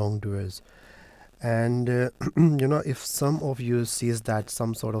the wrongdoers. And if some of you sees that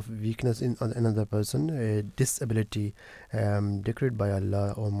some sort of weakness in another person, a disability decreed by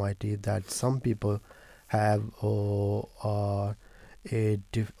Allah Almighty, that some people have or a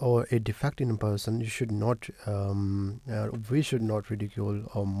defect in a person, you should not we should not ridicule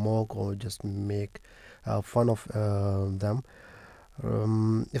or mock or just make fun of them.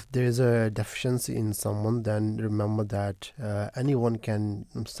 If there is a deficiency in someone, then remember that anyone can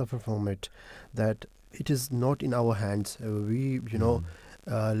suffer from it, that it is not in our hands. We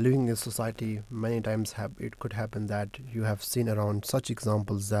living in society, many times it could happen that you have seen around such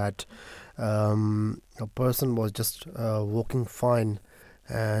examples that a person was just walking fine,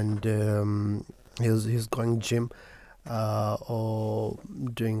 and he's going gym or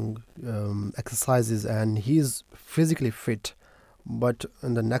doing exercises, and he's physically fit, but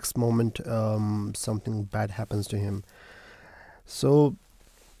in the next moment something bad happens to him. So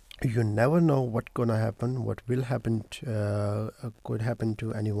you never know what's gonna happen, what will happen could happen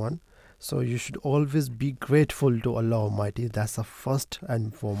to anyone. So you should always be grateful to Allah Almighty. That's the first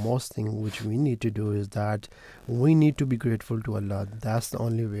and foremost thing which we need to do, is that we need to be grateful to Allah. That's the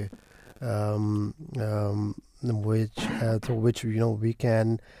only way through which we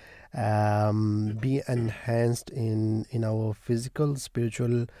can be enhanced in our physical,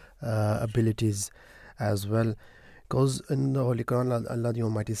 spiritual abilities as well. Because in the Holy Quran, Allah the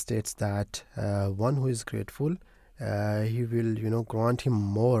Almighty states that one who is grateful, He will grant him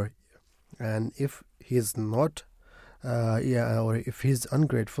more, and if he is not or if he is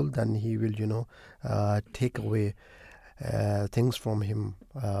ungrateful, then He will take away things from him.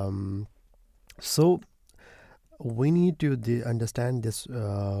 So we need to understand this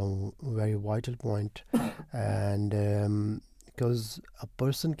very vital point, and because a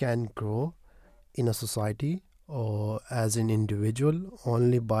person can grow in a society or as an individual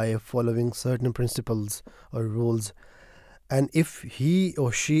only by following certain principles or rules, and if he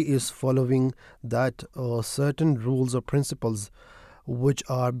or she is following that certain rules or principles which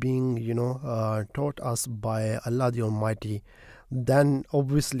are being taught us by Allah the Almighty, then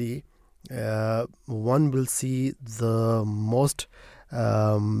obviously one will see the most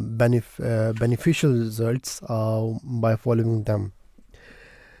beneficial results by following them.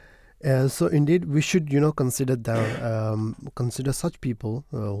 So indeed we should consider such people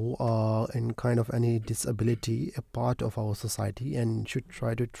who are in kind of any disability a part of our society, and should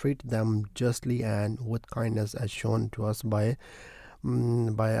try to treat them justly and with kindness as shown to us by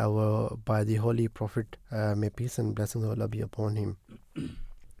the Holy Prophet, may peace and blessings of Allah be upon him.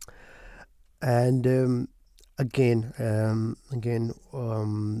 And again, in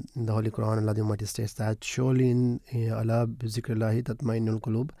the Holy Quran, Allah the Almighty states that surely in Allah bizikrillahi tatma'innul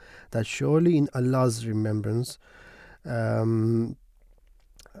qulub, that surely in Allah's remembrance that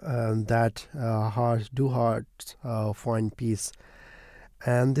hearts find peace.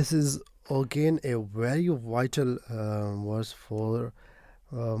 And this is again a very vital verse for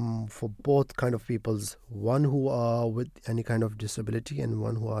both kind of peoples, one who are with any kind of disability and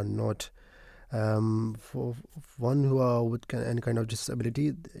one who are not. For one who are with any kind of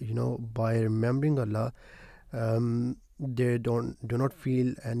disability, by remembering Allah, they do not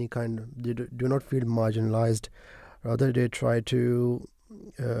feel do not feel marginalized. Rather, they try to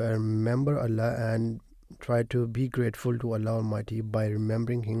remember Allah and try to be grateful to Allah Almighty by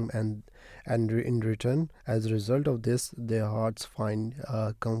remembering Him, and in return, as a result of this, their hearts find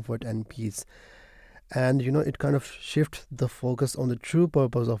comfort and peace. And it kind of shifts the focus on the true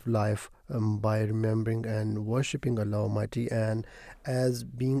purpose of life by remembering and worshipping Allah Almighty. And as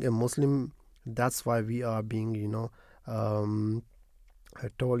being a Muslim, that's why we are being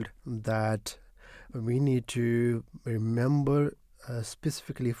told that we need to remember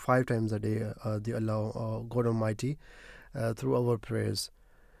specifically 5 times a day the Allah, God Almighty, through our prayers.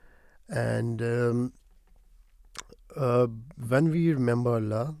 And when we remember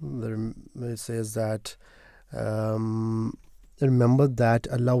Allah, it says that remember that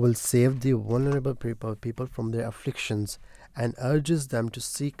Allah will save the vulnerable people from their afflictions and urges them to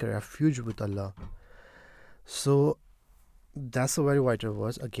seek refuge with Allah. So that's a very vital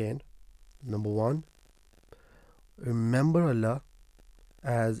verse. Again, number 1, remember Allah,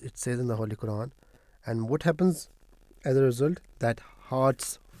 as it says in the Holy Quran. And what happens as a result? That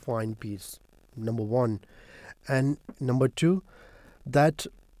hearts find peace. Number 1. And number 2, that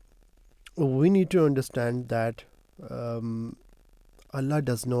we need to understand that Allah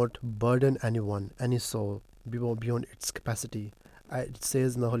does not burden anyone, any soul, beyond its capacity. It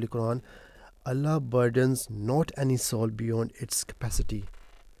says in the Holy Quran, Allah burdens not any soul beyond its capacity.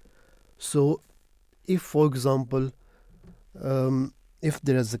 So, if, for example, if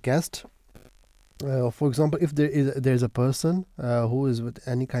there is a guest, for example, if there is a person who is with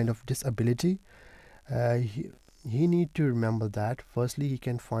any kind of disability, he need to remember that firstly he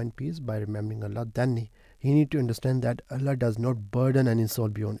can find peace by remembering Allah. Then he need to understand that Allah does not burden any soul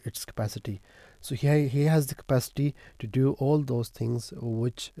beyond its capacity. So he has the capacity to do all those things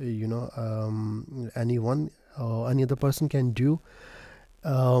which anyone or any other person can do,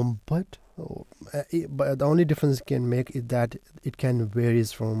 but the only difference it can make is that it can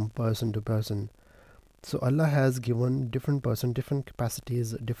varies from person to person. So Allah has given different person different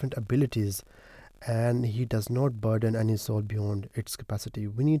capacities, different abilities, and He does not burden any soul beyond its capacity.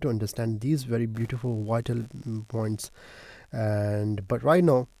 We need to understand these very beautiful, vital points. But right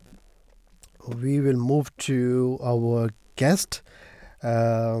now, we will move to our guest,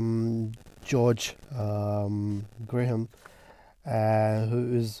 George Graham,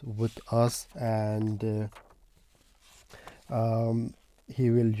 who is with us, and he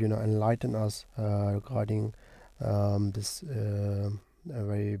will, enlighten us regarding this a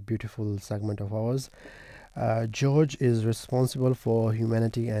very beautiful segment of ours. George is responsible for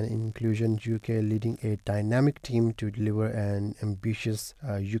Humanity and Inclusion UK, leading a dynamic team to deliver an ambitious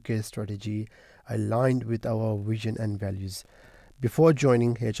UK strategy aligned with our vision and values. Before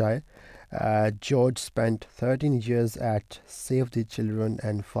joining HI, George spent 13 years at Save the Children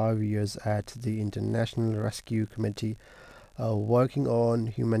and 5 years at the International Rescue Committee, working on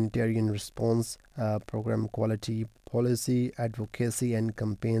humanitarian response, program quality, policy, advocacy and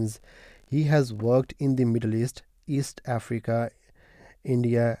campaigns. He has worked in the Middle East, East Africa,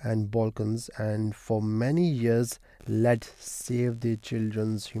 India and Balkans, and for many years led Save the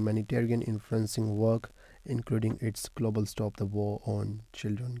Children's humanitarian influencing work, including its Global Stop the War on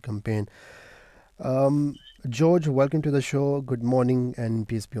Children campaign. George, welcome to the show. Good morning and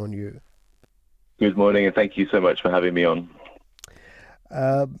peace be on you. Good morning, and thank you so much for having me on.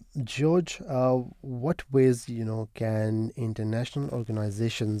 George, what ways can international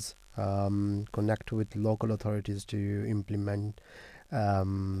organizations connect with local authorities to implement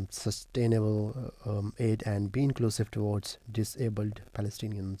sustainable aid and be inclusive towards disabled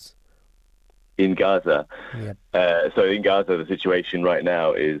Palestinians? In Gaza? Yep. So in Gaza, the situation right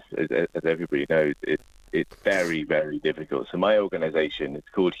now is, as everybody knows, it's very, very difficult. So my organization, it's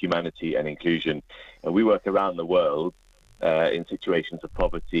called Humanity and Inclusion, and we work around the world in situations of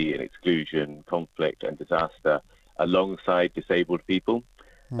poverty and exclusion, conflict and disaster alongside disabled people.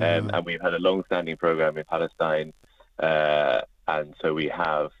 And we've had a long-standing program in Palestine, and so we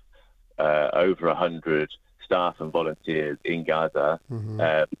have over 100 staff and volunteers in Gaza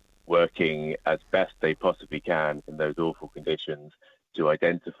working as best they possibly can in those awful conditions to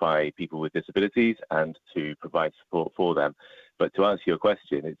identify people with disabilities and to provide support for them. But to answer your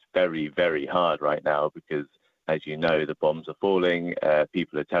question, it's very, very hard right now because, as you know, the bombs are falling,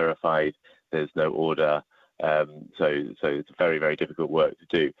 people are terrified, there's no order. So it's very, very difficult work to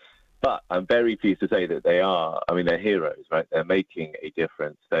do. But I'm very pleased to say that they're heroes, right? They're making a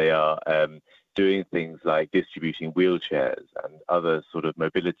difference. They are doing things like distributing wheelchairs and other sort of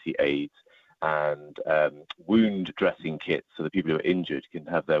mobility aids and wound dressing kits so that people who are injured can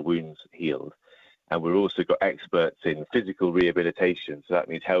have their wounds healed. And we've also got experts in physical rehabilitation. So that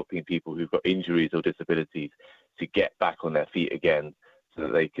means helping people who've got injuries or disabilities to get back on their feet again, so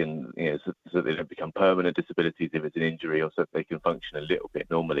that they can, so they don't become permanent disabilities if it's an injury, or so that they can function a little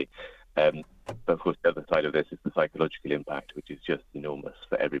bit normally. But of course, the other side of this is the psychological impact, which is just enormous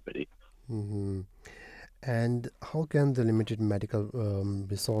for everybody. Mm-hmm. And how can the limited medical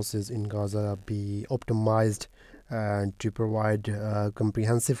resources in Gaza be optimized to provide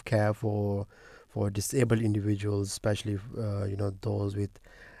comprehensive care for disabled individuals, especially those with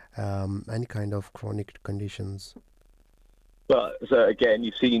any kind of chronic conditions? Well, so again,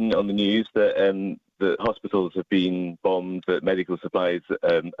 you've seen on the news that the hospitals have been bombed, that medical supplies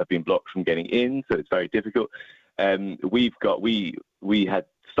have been blocked from getting in, so it's very difficult. We had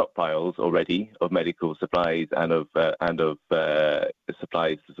stockpiles already of medical supplies and of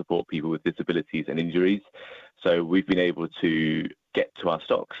supplies to support people with disabilities and injuries. So we've been able to get to our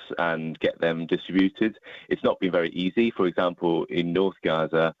stocks and get them distributed. It's not been very easy. For example, in North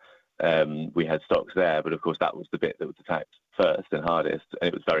Gaza, we had stocks there, but of course that was the bit that was attacked first and hardest, and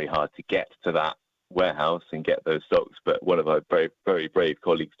it was very hard to get to that warehouse and get those stocks, but one of our very, very brave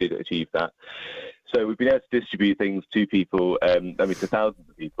colleagues did achieve that. So we've been able to distribute things to people, to thousands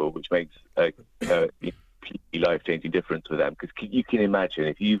of people, which makes a completely life-changing difference for them. Because you can imagine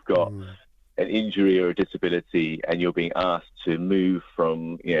if you've got an injury or a disability and you're being asked to move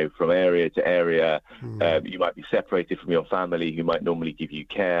from area to area, you might be separated from your family who might normally give you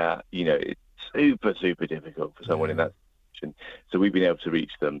care. It's super, super difficult for someone in that situation. So we've been able to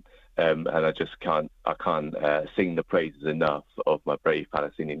reach them. And I can't sing the praises enough of my brave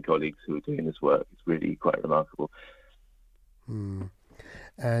Palestinian colleagues who are doing this work. It's really quite remarkable. And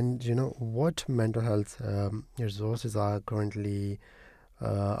what mental health resources are currently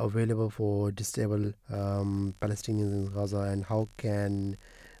available for disabled Palestinians in Gaza, and how can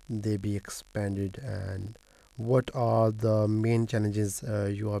they be expanded, and what are the main challenges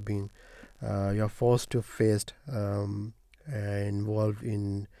you are forced to face involved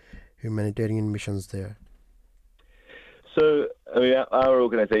in humanitarian missions there? So, our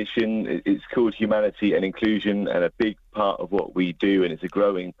organisation is called Humanity and Inclusion, and a big part of what we do, and it's a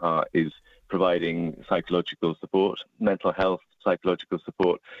growing part, is providing psychological support, mental health, psychological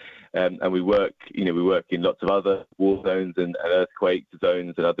support, and we work in lots of other war zones and earthquake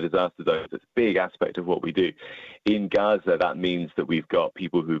zones and other disaster zones. It's a big aspect of what we do. In Gaza, that means that we've got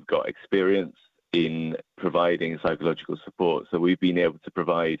people who've got experience in providing psychological support. So we've been able to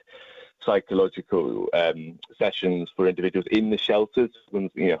provide psychological sessions for individuals in the shelters,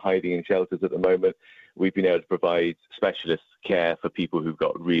 hiding in shelters at the moment. We've been able to provide specialist care for people who've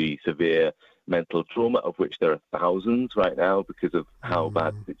got really severe mental trauma, of which there are thousands right now because of how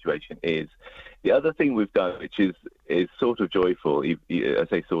bad the situation is. The other thing we've done, which is sort of joyful, I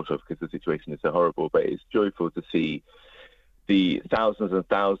say sort of because the situation is so horrible, but it's joyful to see the thousands and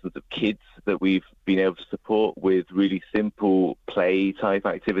thousands of kids that we've been able to support with really simple play type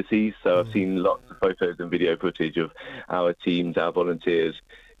activities. So I've seen lots of photos and video footage of our teams, our volunteers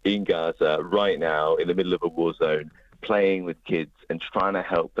in Gaza right now in the middle of a war zone, playing with kids and trying to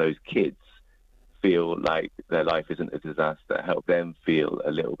help those kids feel like their life isn't a disaster, help them feel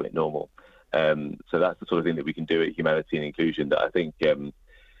a little bit normal. So that's the sort of thing that we can do at Humanity and Inclusion that I think,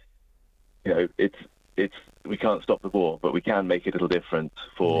 we can't stop the war, but we can make a little difference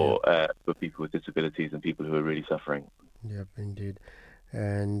for people with disabilities and people who are really suffering. Yep, indeed.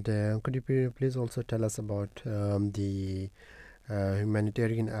 And could you please also tell us about the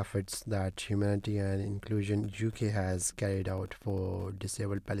humanitarian efforts that Humanity and Inclusion UK has carried out for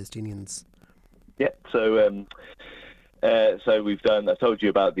disabled Palestinians? Yeah, so we've done, I told you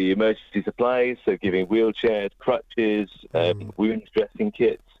about the emergency supplies, so giving wheelchairs, crutches, wound dressing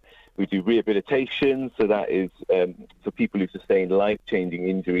kits. We do rehabilitation, so that is for people who sustain life-changing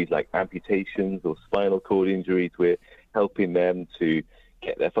injuries like amputations or spinal cord injuries. We're helping them to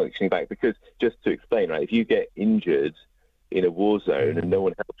get their functioning back. Because just to explain, right, if you get injured in a war zone and no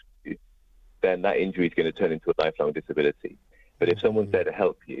one helps you, then that injury is going to turn into a lifelong disability. But if someone's there to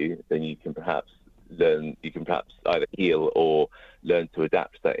help you, then you can perhaps either heal or learn to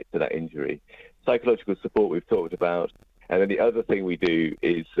adapt to that injury. Psychological support we've talked about. And then the other thing we do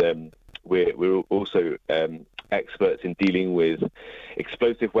is we're also experts in dealing with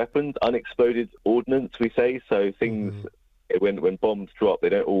explosive weapons, unexploded ordnance, we say. So things, when bombs drop, they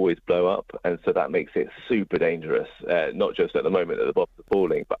don't always blow up. And so that makes it super dangerous, not just at the moment that the bombs are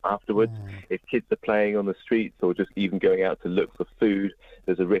falling, but afterwards. If kids are playing on the streets or just even going out to look for food,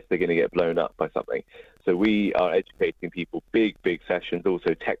 there's a risk they're going to get blown up by something. So we are educating people, big sessions,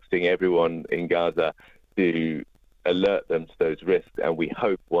 also texting everyone in Gaza to alert them to those risks, and we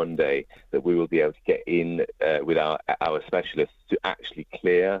hope one day that we will be able to get in with our specialists to actually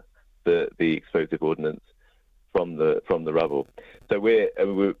clear the explosive ordnance from the rubble. So we're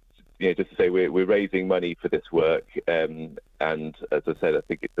just to say we're raising money for this work, and as I said, I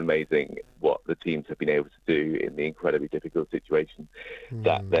think it's amazing what the teams have been able to do in the incredibly difficult situation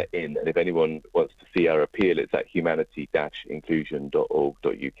that they're in. And if anyone wants to see our appeal, it's at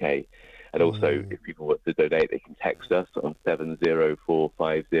humanity-inclusion.org.uk. And also, if people want to donate, they can text us on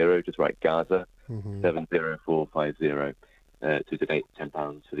 70450. Just write Gaza, 70450. to donate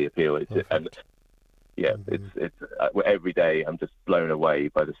 £10 for the appeal. Every day I'm just blown away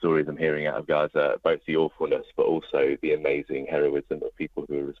by the stories I'm hearing out of Gaza, both the awfulness but also the amazing heroism of people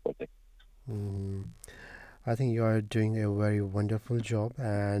who are responding. I think you are doing a very wonderful job,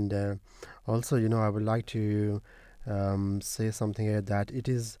 and also, I would like to say something here, that it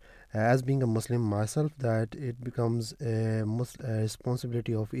is, as being a Muslim myself, that it becomes a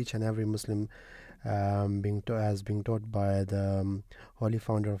responsibility of each and every Muslim, being taught by the holy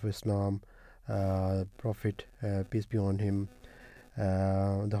founder of Islam, Prophet, peace be on him,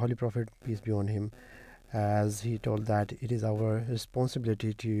 the Holy Prophet, peace be on him, as he told that it is our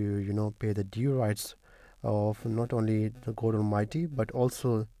responsibility to pay the due rights of not only the God Almighty, but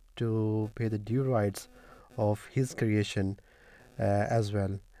also to pay the due rights of His creation as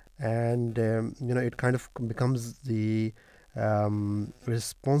well. And it kind of becomes the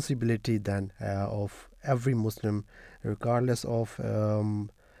responsibility then of every Muslim, regardless of the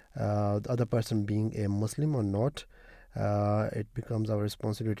other person being a Muslim or not. It becomes our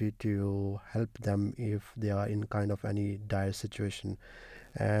responsibility to help them if they are in kind of any dire situation.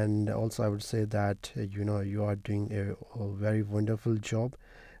 And also I would say that you are doing a very wonderful job.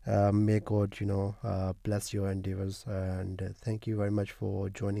 May God bless your endeavors, and thank you very much for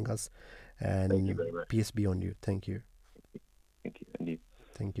joining us, and thank you very much. Peace be on you. Thank you. And you.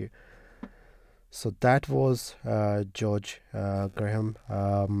 Thank you. So that was George Graham,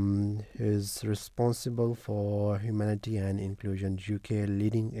 who is responsible for Humanity and Inclusion UK,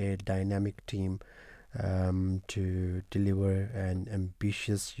 leading a dynamic team to deliver an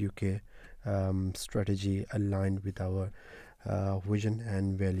ambitious UK strategy aligned with our vision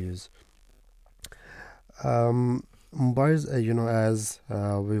and values. Mubariz, as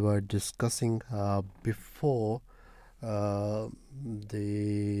we were discussing before our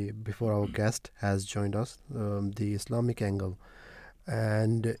guest has joined us, the Islamic angle,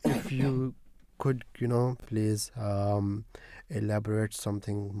 and if you could please elaborate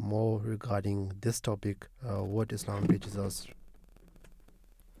something more regarding this topic, what Islam teaches us.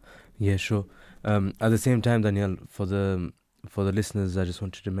 Yeah, sure. At the same time, Daniel, for the listeners, I just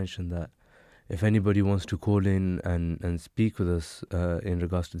wanted to mention that if anybody wants to call in and speak with us in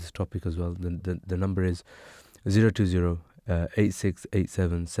regards to this topic as well, then the number is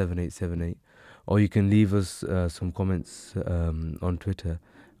 020-8687-7878, or you can leave us some comments on Twitter.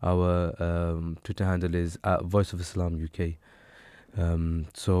 Our Twitter handle is @Voice of Islam UK.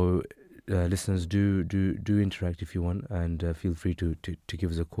 So listeners, do interact if you want, and feel free to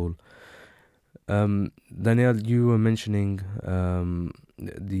give us a call. Daniel, you were mentioning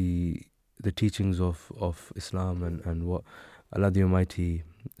the teachings of Islam and what Allah the Almighty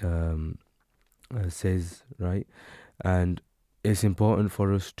says, right? And it's important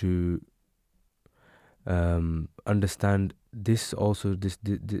for us to understand this also, this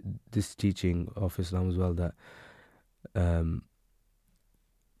teaching of Islam as well, that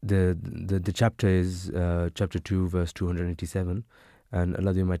the chapter is chapter 2 verse 287, and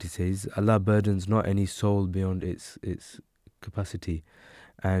Allah the Almighty says, Allah burdens not any soul beyond its capacity.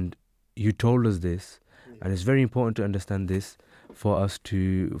 And you told us this, and it's very important to understand this for us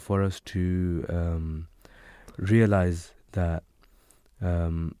to realize that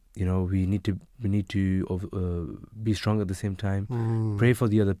we need to be strong at the same time, pray for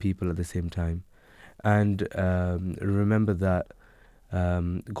the other people at the same time, and remember that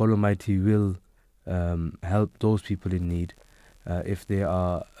God Almighty will help those people in need if they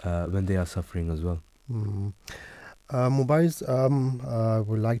are when they are suffering as well. Mubariz, I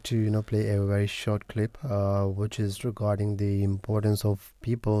would like to play a very short clip which is regarding the importance of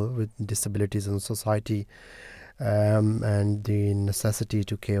people with disabilities in society, and the necessity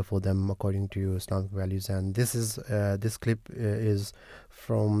to care for them according to Islamic values. And this clip is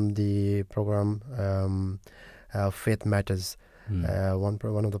from the program Faith Matters,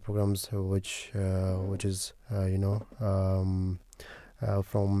 one of the programs which is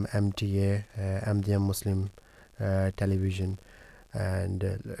from MTA, MDM Muslim television,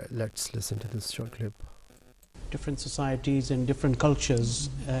 and let's listen to this short clip. Different societies and different cultures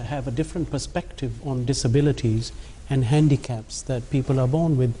have a different perspective on disabilities and handicaps that people are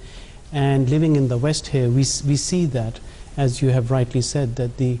born with. And living in the West here, we see that, as you have rightly said,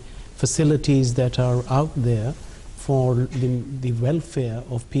 that the facilities that are out there for the welfare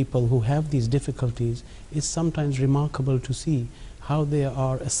of people who have these difficulties is sometimes remarkable to see how they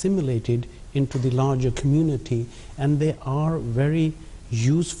are assimilated into the larger community, and they are very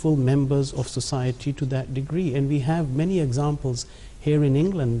useful members of society to that degree. And we have many examples here in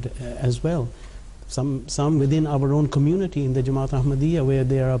England as well, some within our own community in the Jamaat Ahmadiyya, where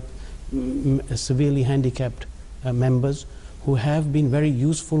there are severely handicapped members who have been very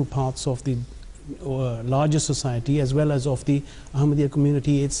useful parts of the larger society as well as of the Ahmadiyya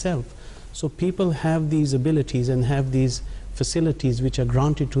community itself. So people have these abilities and have these facilities which are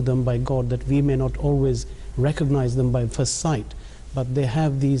granted to them by God that we may not always recognize them by first sight, but they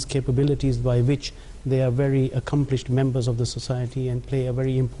have these capabilities by which they are very accomplished members of the society and play a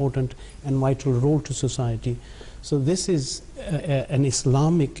very important and vital role to society. So this is an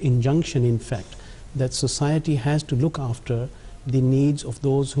Islamic injunction, in fact, that society has to look after the needs of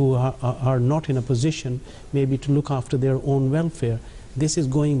those who are not in a position maybe to look after their own welfare. This is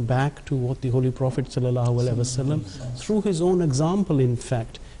going back to what the Holy Prophet ﷺ, through his own example, in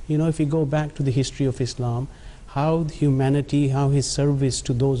fact, if you go back to the history of Islam, how humanity, how his service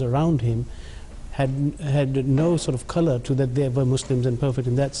to those around him had no sort of color to that they were Muslims and perfect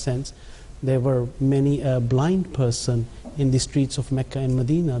in that sense. There were many a blind person in the streets of Mecca and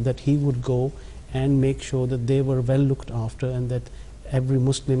Medina that he would go and make sure that they were well looked after, and that every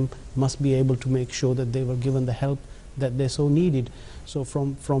Muslim must be able to make sure that they were given the help that they so needed. So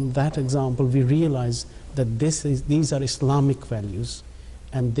from that example we realize that these are Islamic values,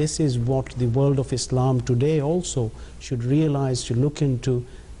 and this is what the world of Islam today also should realize, to look into,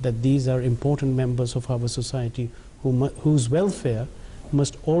 that these are important members of our society whose welfare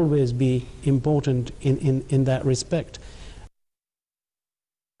must always be important in that respect.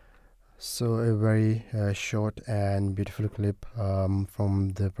 So a very short and beautiful clip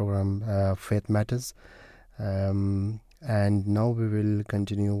from the program Faith Matters. And now we will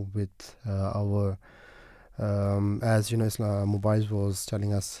continue with our, as you know, Mubariz was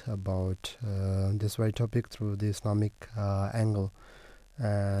telling us about this very topic through the Islamic angle.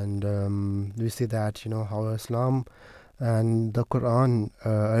 And we see that, how Islam and the Quran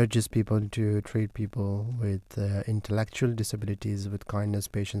urges people to treat people with intellectual disabilities with kindness,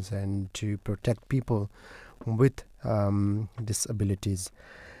 patience, and to protect people with disabilities.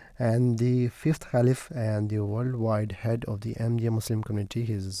 And the fifth Caliph and the worldwide head of the Ahmadiyya Muslim community,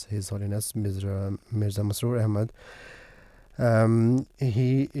 His Holiness Mirza Masroor Ahmad,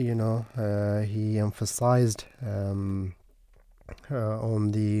 he emphasized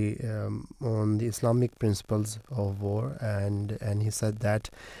on the Islamic principles of war, and he said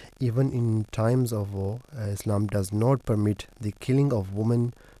that even in times of war, Islam does not permit the killing of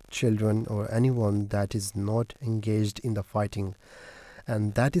women, children, or anyone that is not engaged in the fighting.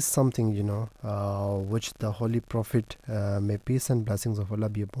 And that is something, which the Holy Prophet, may peace and blessings of Allah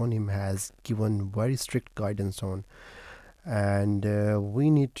be upon him, has given very strict guidance on. And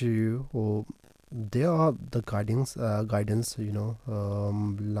we need to, there are the guidance, lying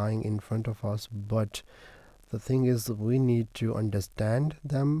in front of us. But the thing is, we need to understand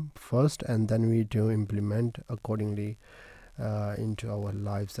them first, and then we need to implement accordingly into our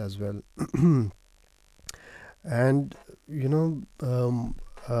lives as well. And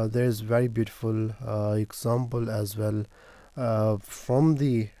there's very beautiful example as well from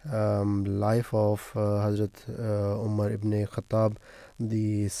the life of Hazrat Umar ibn Khattab,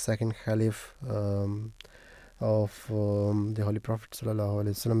 the second Caliph of the Holy Prophet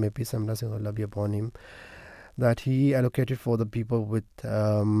ﷺ, may peace and blessings of Allah be upon him, that he allocated for the people with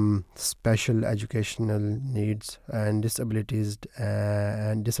special educational needs and disabilities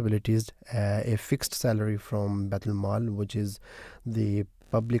a fixed salary from Baitul Mal, which is the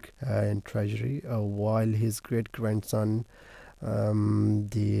public and treasury, while his great grandson,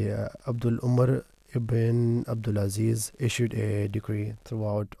 the Abdul Umar ibn Abdul Aziz, issued a decree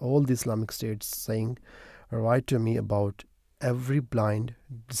throughout all the Islamic states saying, "Write to me about every blind,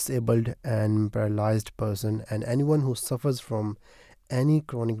 disabled, and paralyzed person, and anyone who suffers from any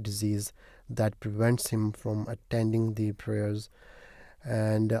chronic disease that prevents him from attending the prayers."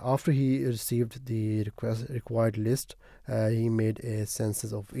 And after he received the required list, he made a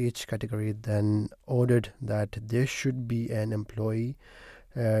census of each category, then ordered that there should be an employee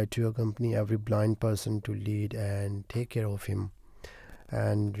to accompany every blind person to lead and take care of him.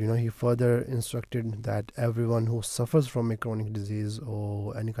 And he further instructed that everyone who suffers from a chronic disease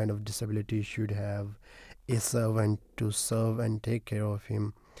or any kind of disability should have a servant to serve and take care of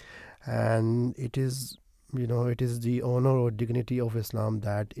him. And it is the honor or dignity of Islam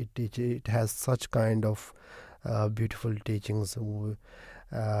that it has such kind of beautiful teachings which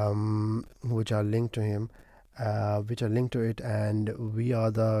are linked to him, which are linked to it, and we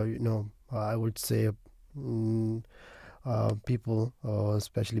are the I would say people,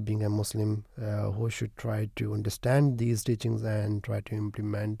 especially being a Muslim, who should try to understand these teachings and try to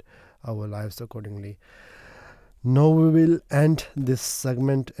implement our lives accordingly. Now we will end this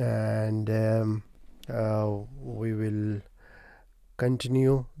segment, and we will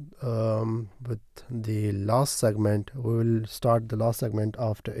continue with the last segment. We will start the last segment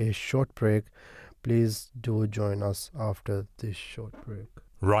after a short break. Please do join us after this short break.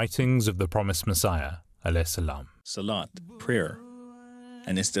 Writings of the Promised Messiah, alayhi salam. Salat, prayer,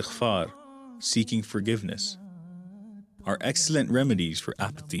 and istighfar, seeking forgiveness, are excellent remedies for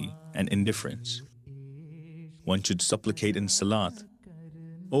apathy and indifference. One should supplicate in salat,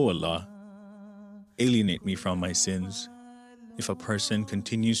 O Allah, alienate me from my sins. If a person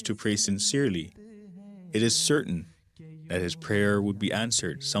continues to pray sincerely, it is certain that his prayer would be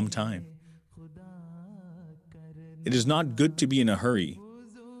answered sometime. It is not good to be in a hurry.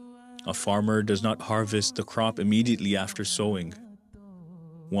 A farmer does not harvest the crop immediately after sowing.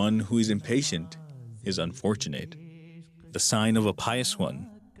 One who is impatient is unfortunate. The sign of a pious one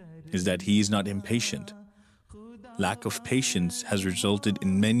is that he is not impatient. Lack of patience has resulted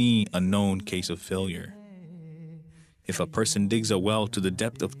in many a known case of failure. If a person digs a well to the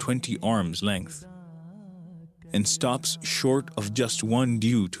depth of 20 arms length and stops short of just one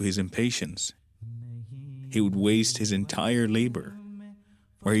due to his impatience, he would waste his entire labor.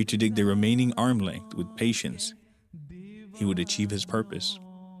 Were he to dig the remaining arm length with patience, he would achieve his purpose.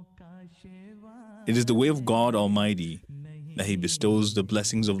 It is the way of God Almighty that He bestows the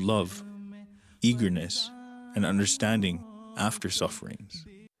blessings of love, eagerness, and understanding after sufferings.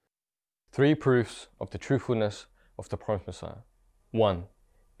 3 proofs of the truthfulness of the Promised Messiah. 1.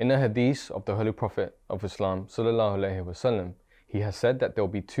 In the hadith of the Holy Prophet of Islam, sallallahu alaihi wasallam, he has said that there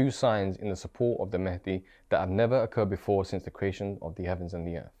will be 2 signs in the support of the Mahdi that have never occurred before since the creation of the heavens and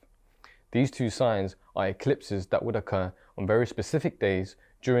the earth. These 2 signs are eclipses that would occur on very specific days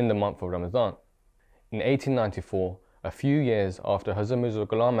during the month of Ramadan. In 1894, a few years after Hazrat Mirza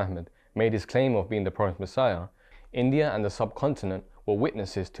Ghulam Ahmad made his claim of being the Promised Messiah, India and the subcontinent were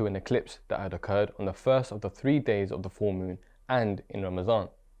witnesses to an eclipse that had occurred on the first of the 3 days of the full moon and in Ramadan.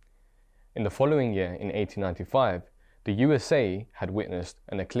 In the following year, in 1895, the USA had witnessed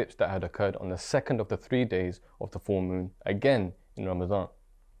an eclipse that had occurred on the second of the 3 days of the full moon, again in Ramadan.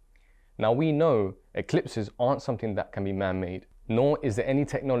 Now we know eclipses aren't something that can be man-made, nor is there any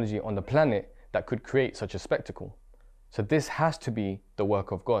technology on the planet that could create such a spectacle. So this has to be the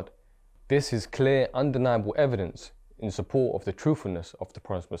work of God. This is clear, undeniable evidence in support of the truthfulness of the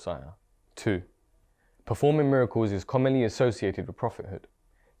Promised Messiah. 2. Performing miracles is commonly associated with prophethood.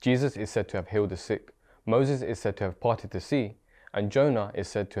 Jesus is said to have healed the sick, Moses is said to have parted the sea, and Jonah is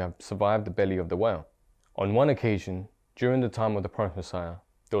said to have survived the belly of the whale. On one occasion, during the time of the Promised Messiah,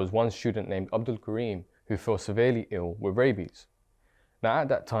 there was one student named Abdul Karim who fell severely ill with rabies. Now at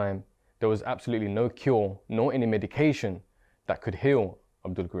that time, there was absolutely no cure nor any medication that could heal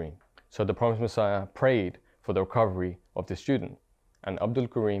Abdul Karim. So the Promised Messiah prayed for the recovery of the student, and Abdul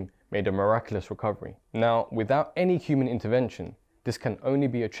Karim made a miraculous recovery. Now, without any human intervention, this can only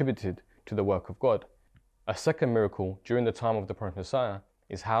be attributed to the work of God. A second miracle during the time of the Prophet Messiah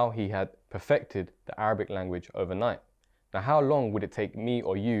is how he had perfected the Arabic language overnight. Now, how long would it take me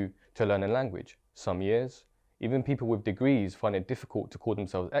or you to learn a language? Some years. Even people with degrees find it difficult to call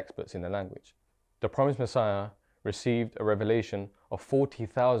themselves experts in the language. The Promised Messiah received a revelation of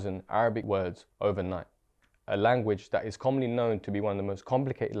 40,000 Arabic words overnight, a language that is commonly known to be one of the most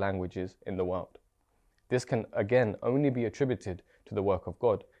complicated languages in the world. This can again only be attributed to the work of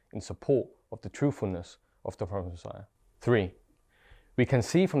God in support of the truthfulness of the Prophet Messiah. 3. We can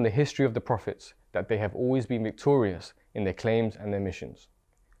see from the history of the prophets that they have always been victorious in their claims and their missions.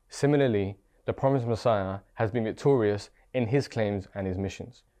 Similarly, the Promised Messiah has been victorious in his claims and his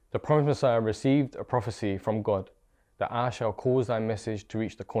missions. The Promised Messiah received a prophecy from God that I shall cause thy message to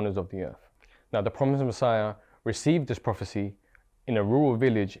reach the corners of the earth. Now, the Promised Messiah received this prophecy in a rural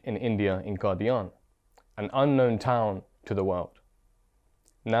village in India in Guardian, an unknown town to the world.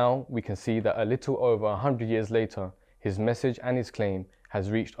 Now we can see that a little over 100 years later, his message and his claim has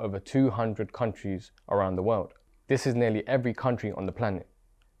reached over 200 countries around the world. This is nearly every country on the planet.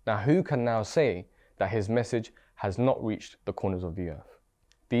 Now who can now say that his message has not reached the corners of the earth?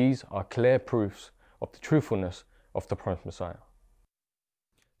 These are clear proofs of the truthfulness of the Promised Messiah.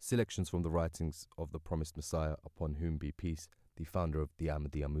 Selections from the writings of the Promised Messiah, upon whom be peace, the founder of the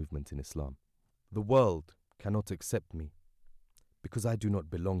Ahmadiyya movement in Islam. The world cannot accept me, because I do not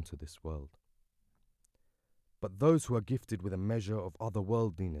belong to this world. But those who are gifted with a measure of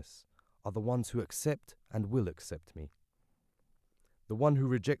otherworldliness are the ones who accept and will accept me. The one who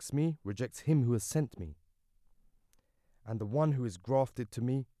rejects me rejects him who has sent me. And the one who is grafted to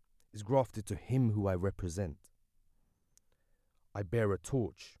me is grafted to him who I represent. I bear a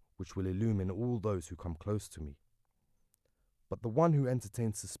torch which will illumine all those who come close to me. But the one who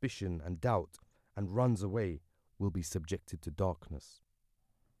entertains suspicion and doubt and runs away will be subjected to darkness.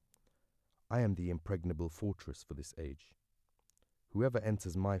 I am the impregnable fortress for this age. Whoever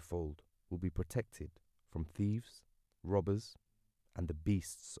enters my fold will be protected from thieves, robbers, and the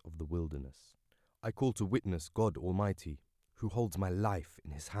beasts of the wilderness. I call to witness God Almighty, who holds my life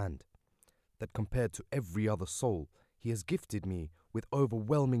in his hand, that compared to every other soul, he has gifted me with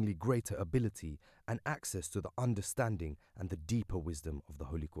overwhelmingly greater ability and access to the understanding and the deeper wisdom of the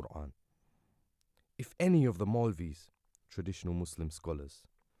Holy Quran. If any of the Maulvis, traditional Muslim scholars,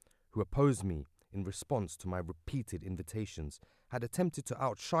 who opposed me in response to my repeated invitations, had attempted to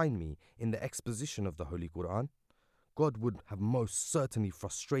outshine me in the exposition of the Holy Quran, God would have most certainly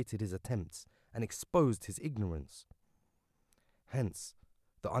frustrated his attempts and exposed his ignorance. Hence,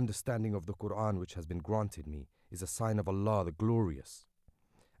 the understanding of the Quran which has been granted me is a sign of Allah the Glorious,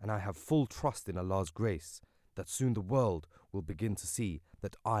 and I have full trust in Allah's grace that soon the world will begin to see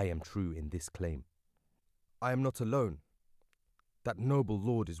that I am true in this claim. I am not alone. That noble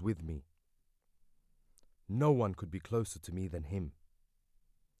Lord is with me. No one could be closer to me than him.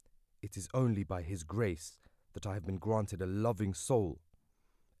 It is only by his grace that I have been granted a loving soul,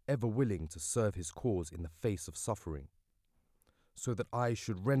 ever willing to serve his cause in the face of suffering, so that I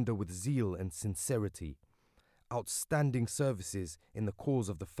should render with zeal and sincerity outstanding services in the cause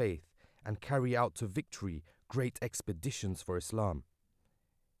of the faith and carry out to victory great expeditions for Islam.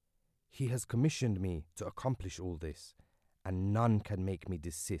 He has commissioned me to accomplish all this, and none can make me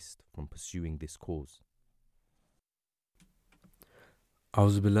desist from pursuing this cause.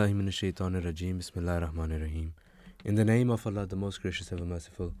 A'udhu billahi minash shaitanir rajeem. Bismillahir Rahmanir Rahim. In the name of Allah, the most gracious, ever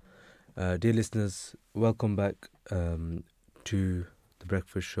merciful. Dear listeners, welcome back to the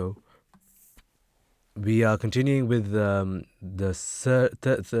Breakfast Show. We are continuing with the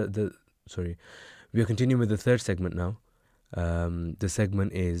third segment now. The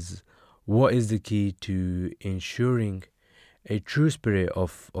segment is, what is the key to ensuring a true spirit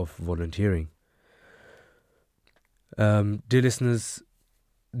of volunteering? Dear listeners,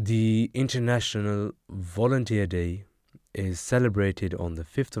 the International Volunteer Day is celebrated on the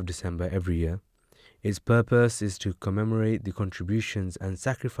 5th of December every year. Its purpose is to commemorate the contributions and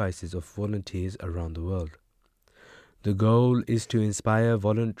sacrifices of volunteers around the world. The goal is to inspire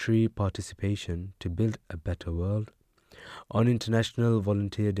voluntary participation to build a better world. On International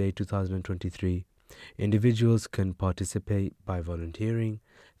Volunteer Day 2023, individuals can participate by volunteering,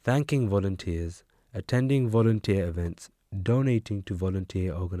 thanking volunteers, attending volunteer events, donating to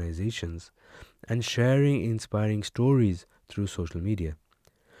volunteer organizations, and sharing inspiring stories through social media.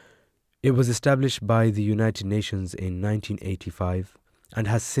 It was established by the United Nations in 1985 and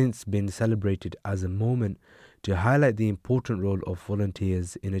has since been celebrated as a moment to highlight the important role of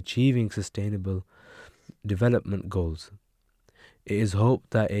volunteers in achieving sustainable development goals. It is hoped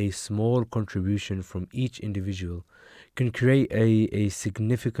that a small contribution from each individual can create a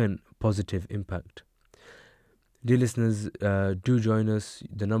significant positive impact. Dear listeners, do join us.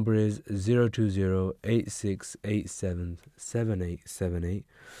 The number is 020-8687-7878,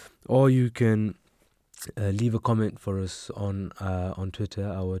 or you can leave a comment for us on Twitter.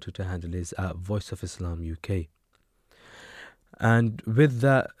 Our Twitter handle is @VoiceOfIslamUK. And with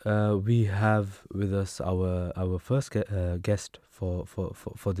that, we have with us our first guest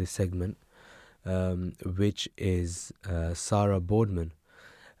for this segment, which is Sarah Boardman.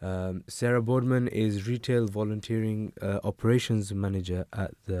 Sarah Boardman is Retail Volunteering Operations Manager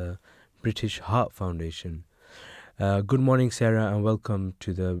at the British Heart Foundation. Good morning, Sarah, and welcome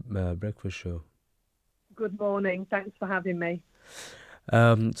to the Breakfast Show. Good morning. Thanks for having me.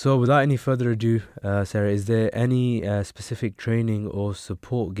 So without any further ado, Sarah, is there any specific training or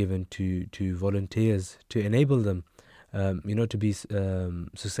support given to volunteers to enable them, to be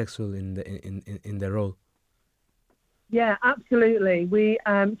successful in their role? Yeah, absolutely.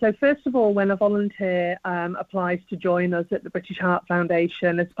 So first of all, when a volunteer applies to join us at the British Heart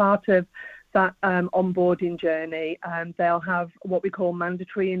Foundation, as part of that onboarding journey, they'll have what we call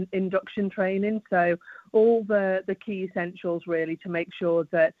mandatory induction training. So all the key essentials really to make sure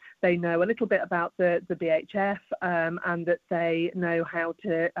that they know a little bit about the BHF and that they know how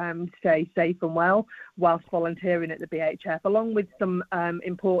to stay safe and well whilst volunteering at the BHF, along with some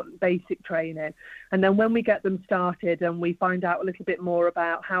important basic training. And then when we get them started and we find out a little bit more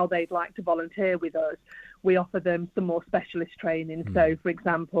about how they'd like to volunteer with us, we offer them some more specialist training. So, for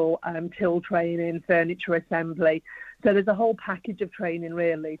example, till training, furniture assembly. So there's a whole package of training,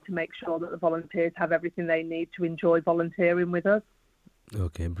 really, to make sure that the volunteers have everything they need to enjoy volunteering with us.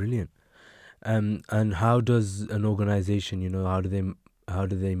 Okay, brilliant. And how does an organisation, how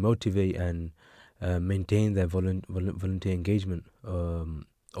do they motivate and maintain their volunteer engagement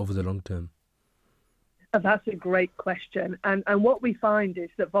over the long term? That's a great question. And what we find is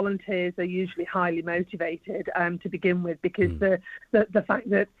that volunteers are usually highly motivated to begin with, because the fact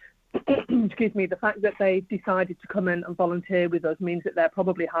that the fact that they've decided to come in and volunteer with us means that they're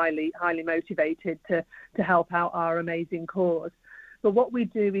probably highly motivated to help out our amazing cause. But what we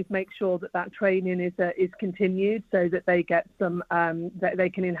do is make sure that training is continued, so that they get some that they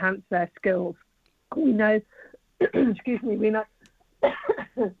can enhance their skills. We know, we know.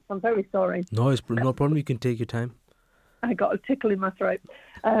 I'm very sorry. No, it's no problem. You can take your time. I got a tickle in my throat.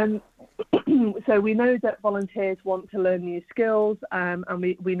 So we know that volunteers want to learn new skills, and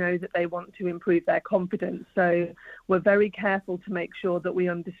we know that they want to improve their confidence. So we're very careful to make sure that we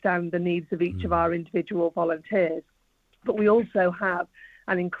understand the needs of each of our individual volunteers. But we also have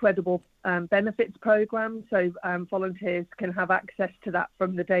an incredible benefits program. So volunteers can have access to that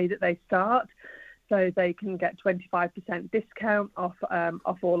from the day that they start. So they can get 25% discount off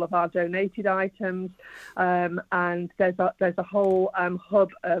all of our donated items, and there's a whole hub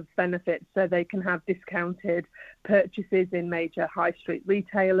of benefits. So they can have discounted purchases in major high street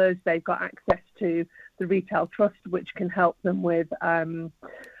retailers. They've got access to the Retail Trust, which can help them with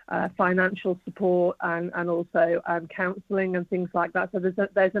financial support and also counselling and things like that. So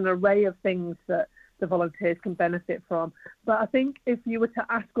there's an array of things that the volunteers can benefit from. But I think if you were to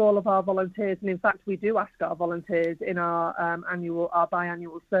ask all of our volunteers, and in fact we do ask our volunteers in our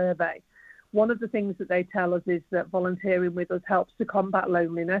biannual survey, one of the things that they tell us is that volunteering with us helps to combat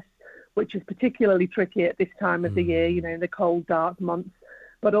loneliness, which is particularly tricky at this time of the year, in the cold, dark months.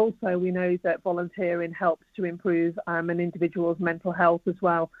 But also we know that volunteering helps to improve an individual's mental health as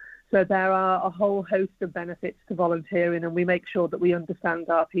well. So there are a whole host of benefits to volunteering, and we make sure that we understand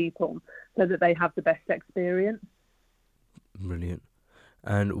our people so that they have the best experience. Brilliant.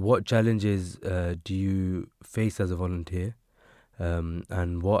 And what challenges do you face as a volunteer?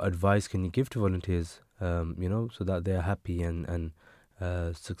 And what advice can you give to volunteers, so that they're happy and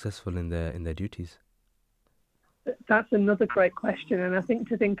successful in their duties? That's another great question, and I think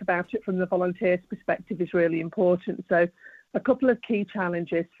to think about it from the volunteer's perspective is really important. So a couple of key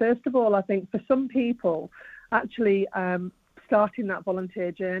challenges. First of all, I think for some people, actually starting that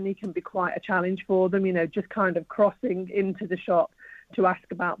volunteer journey can be quite a challenge for them, just kind of crossing into the shop to ask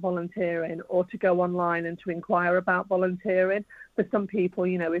about volunteering or to go online and to inquire about volunteering. For some people,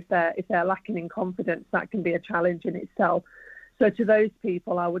 if they're lacking in confidence, that can be a challenge in itself. So to those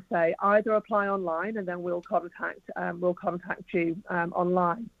people, I would say either apply online and then we'll contact you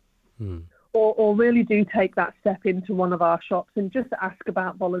online. Or really do take that step into one of our shops and just ask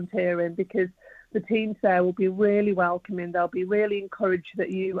about volunteering, because the teams there will be really welcoming. They'll be really encouraged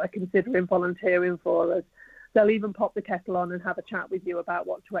that you are considering volunteering for us. They'll even pop the kettle on and have a chat with you about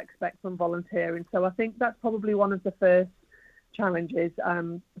what to expect from volunteering. So I think that's probably one of the first challenges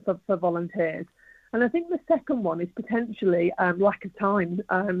for volunteers. And I think the second one is potentially lack of time.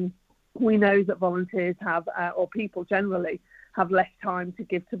 We know that volunteers have, or people generally, have less time to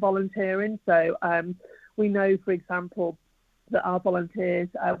give to volunteering. So we know, for example, that our volunteers,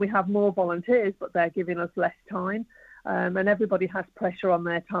 we have more volunteers, but they're giving us less time. And everybody has pressure on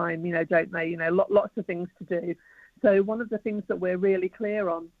their time, don't they? Lots of things to do. So one of the things that we're really clear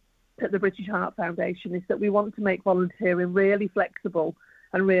on at the British Heart Foundation is that we want to make volunteering really flexible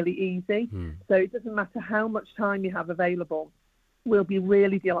and really easy. So it doesn't matter how much time you have available. We'll be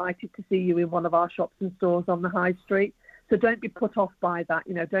really delighted to see you in one of our shops and stores on the high street. So don't be put off by that.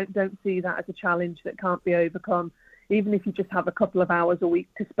 Don't see that as a challenge that can't be overcome. Even if you just have a couple of hours a week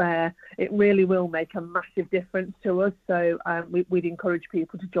to spare, it really will make a massive difference to us. So we'd encourage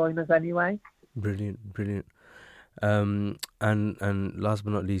people to join us anyway. Brilliant. And last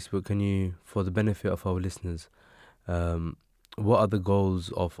but not least, but can you, for the benefit of our listeners, what are the goals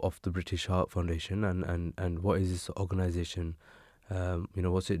of the British Heart Foundation, and what is this organisation?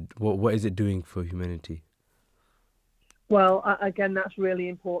 What is it doing for humanity? Well, again, that's really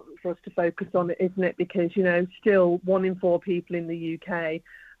important for us to focus on, isn't it? Because, still 1 in 4 people in the UK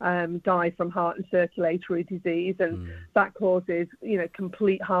die from heart and circulatory disease, and that causes,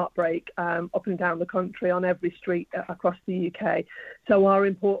 complete heartbreak up and down the country on every street across the UK. So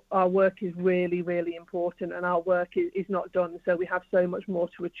our work is really, really important, and our work is not done. So we have so much more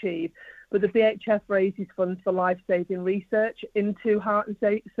to achieve. But the BHF raises funds for life-saving research into heart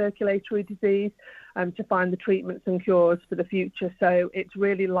and circulatory disease to find the treatments and cures for the future. So it's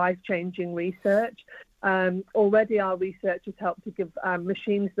really life-changing research. Already our research has helped to give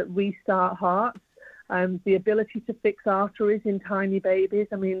machines that restart hearts, the ability to fix arteries in tiny babies.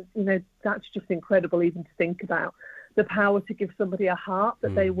 I mean, that's just incredible even to think about. the power to give somebody a heart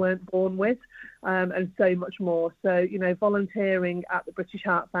that they weren't born with, and so much more. So, volunteering at the British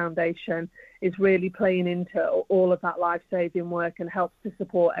Heart Foundation is really playing into all of that life-saving work and helps to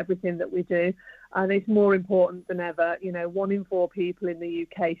support everything that we do. And it's more important than ever. 1 in 4 people in the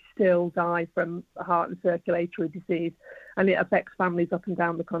UK still die from heart and circulatory disease, and it affects families up and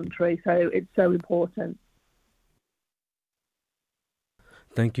down the country. So it's so important.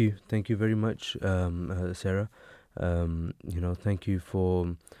 Thank you very much, Sarah. Thank you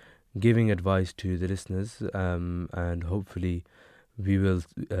for giving advice to the listeners, and hopefully we will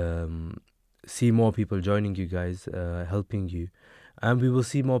see more people joining you guys, helping you, and we will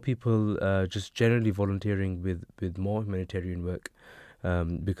see more people just generally volunteering with more humanitarian work,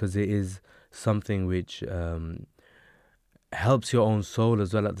 because it is something which helps your own soul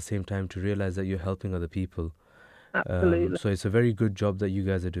as well at the same time, to realize that you're helping other people. Absolutely. So it's a very good job that you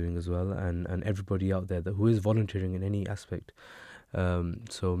guys are doing as well, and everybody out there who is volunteering in any aspect.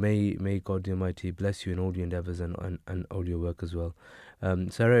 So may God the Almighty bless you in all your endeavors and all your work as well.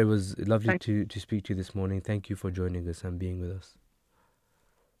 Sarah, it was lovely to speak to you this morning. Thank you for joining us and being with us.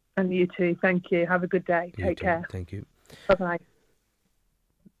 And you too. Thank you. Have a good day. Take care. Thank you. Bye-bye.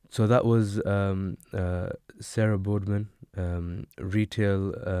 So that was Sarah Boardman,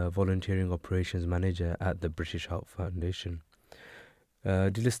 Retail Volunteering Operations Manager at the British Heart Foundation.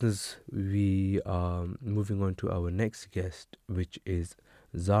 Dear listeners, we are moving on to our next guest, which is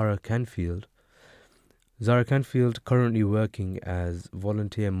Zara Canfield. Zara Canfield, currently working as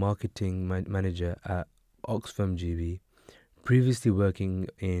Volunteer Marketing Manager at Oxfam GB, previously working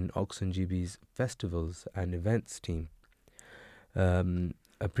in Oxfam GB's Festivals and Events team.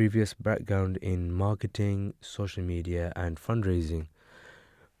 A previous background in marketing, social media and fundraising.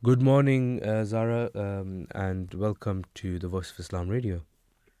 Good morning, Zara, and welcome to the Voice of Islam Radio.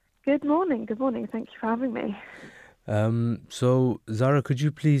 Good morning. Thank you for having me. So, Zara, could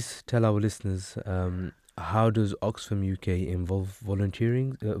you please tell our listeners how does Oxfam UK involve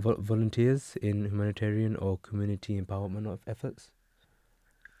volunteers in humanitarian or community empowerment efforts?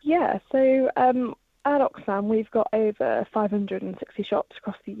 Yeah, so at Oxfam, we've got over 560 shops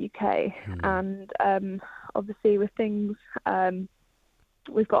across the UK, and obviously with things,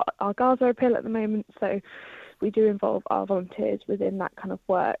 we've got our Gaza appeal at the moment, so we do involve our volunteers within that kind of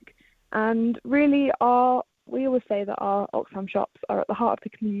work. And really, we always say that our Oxfam shops are at the heart of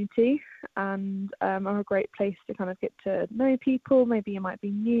the community and are a great place to kind of get to know people. Maybe you might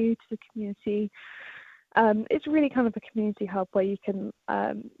be new to the community. It's really kind of a community hub where you can,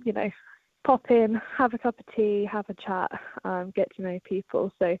 pop in, have a cup of tea, have a chat, get to know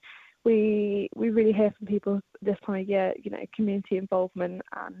people. So we really hear from people this time of year, community involvement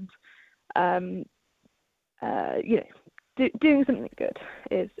and, doing something good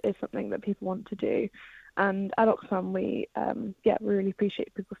is something that people want to do. And at Oxfam, we really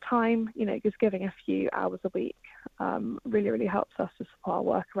appreciate people's time. Just giving a few hours a week really, really helps us to support our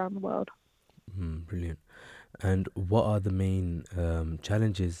work around the world. Brilliant. And what are the main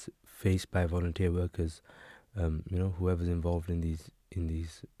challenges faced by volunteer workers, whoever's involved in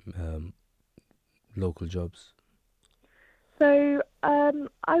these local jobs? So I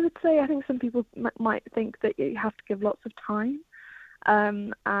would say I think some people might think that you have to give lots of time,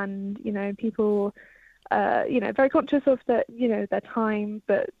 and people very conscious of that their time,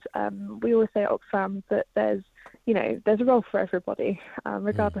 but we always say at Oxfam that there's a role for everybody,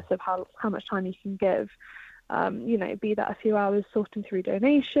 regardless of how much time you can give. Be that a few hours sorting through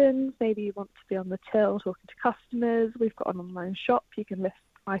donations, maybe you want to be on the till talking to customers. We've got an online shop, you can list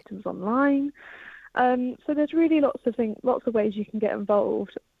items online. So there's really lots of ways you can get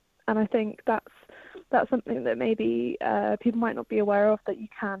involved, and I think that's something that maybe people might not be aware of, that you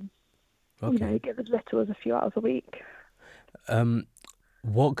can give as little as a few hours a week.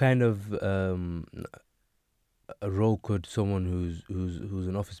 What kind of a role could someone who's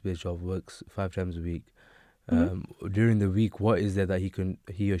an office-based job, works 5 times a week, during the week, what is there that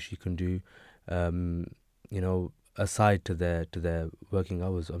he or she can do, aside to their working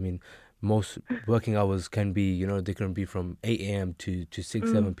hours? I mean, most working hours can be, they can be from 8 a.m. to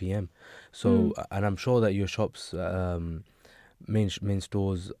 6, 7 p.m. So, and I'm sure that your shops, main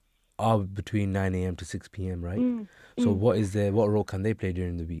stores are between 9 a.m. to 6 p.m., right? So what role can they play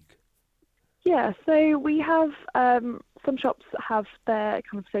during the week? Yeah, so we have some shops that have their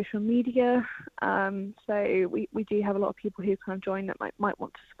kind of social media. So we do have a lot of people who kind of join that might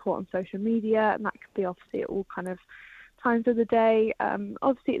want to support on social media, and that could be obviously at all kind of times of the day.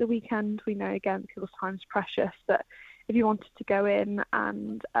 Obviously at the weekend, we know again people's time's precious, but if you wanted to go in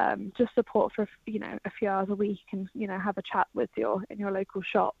and just support for a few hours a week and have a chat with in your local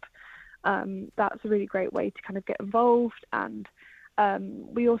shop, that's a really great way to kind of get involved. And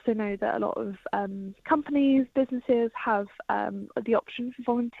we also know that a lot of companies, businesses have the option for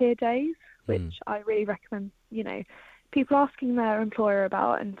volunteer days, which I really recommend, people asking their employer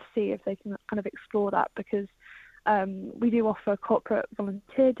about and see if they can kind of explore that, because we do offer corporate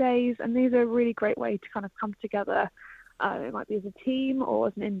volunteer days, and these are a really great way to kind of come together. It might be as a team or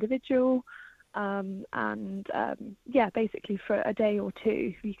as an individual. Basically for a day or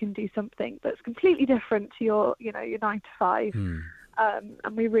two, you can do something that's completely different to your 9 to 5.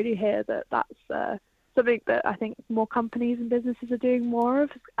 And we really hear that that's something that I think more companies and businesses are doing more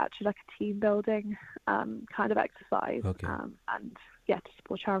of, actually like a team building kind of exercise. Okay. And to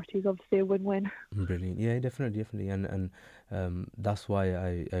support charity is obviously a win-win. Brilliant. Yeah, definitely. And that's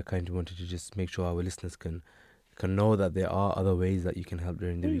why I kind of wanted to just make sure our listeners can know that there are other ways that you can help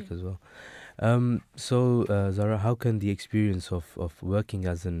during the week as well. So Zara, how can the experience of working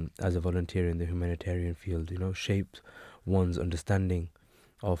as a volunteer in the humanitarian field, shape one's understanding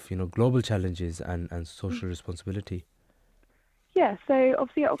of global challenges and social responsibility? Yeah, so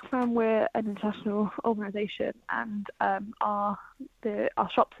obviously at Oxfam we're an international organisation, and our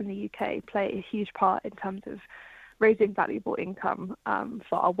shops in the UK play a huge part in terms of raising valuable income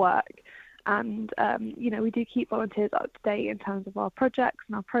for our work. And we do keep volunteers up to date in terms of our projects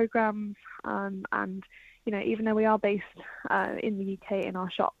and our programmes. And even though we are based in the UK in our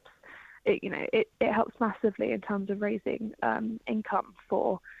shops, it helps massively in terms of raising income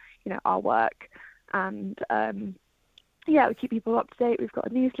for our work. And we keep people up to date. We've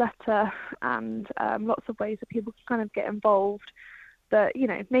got a newsletter and lots of ways that people can kind of get involved. That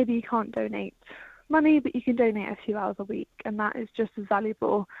maybe you can't donate money, but you can donate a few hours a week, and that is just as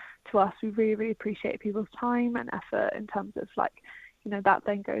valuable to us. We really, really appreciate people's time and effort in terms of that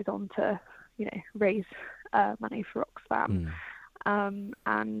then goes on to raise money for Oxfam. We're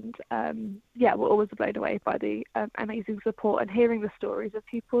always blown away by the amazing support and hearing the stories of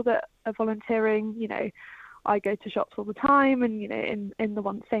people that are volunteering. I go to shops all the time, and in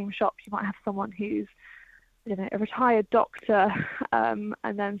the same shop you might have someone who's a retired doctor, and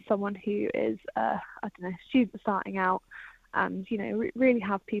then someone who is a student starting out, and really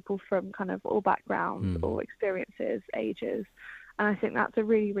have people from kind of all backgrounds or experiences, ages. And I think that's a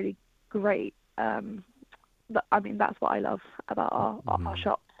really, really great that's what I love about our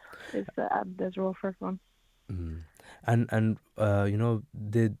shops, is that there's a role for everyone. And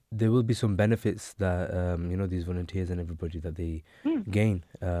there will be some benefits that these volunteers and everybody that they gain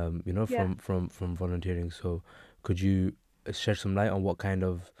from volunteering. So could you shed some light on what kind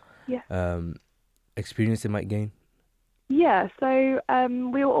of experience they might gain? Yeah, so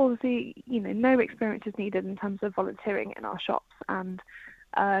we will obviously, no experience is needed in terms of volunteering in our shops, and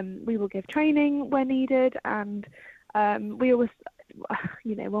we will give training where needed, and we always,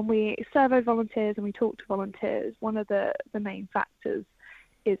 when we survey volunteers and we talk to volunteers, one of the main factors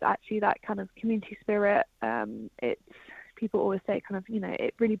is actually that kind of community spirit. People always say kind of,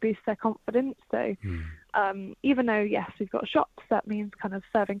 it really boosts their confidence. So even though, yes, we've got shops, that means kind of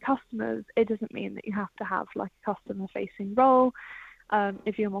serving customers, it doesn't mean that you have to have like a customer-facing role.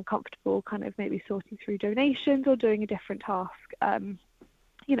 If you're more comfortable kind of maybe sorting through donations or doing a different task,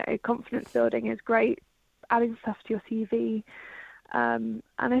 confidence building is great, adding stuff to your CV. And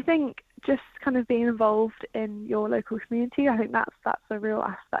I think just kind of being involved in your local community, I think that's a real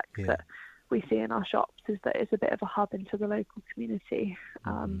aspect that we see in our shops, is that it's a bit of a hub into the local community.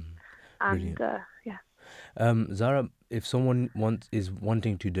 Zara, if someone is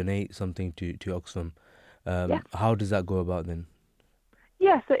wanting to donate something to Oxfam, how does that go about then?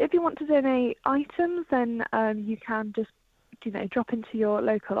 Yeah, so if you want to donate items, then you can just drop into your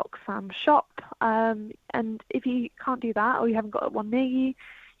local Oxfam shop, and if you can't do that, or you haven't got one near you, you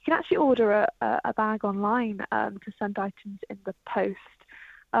can actually order a bag online to send items in the post,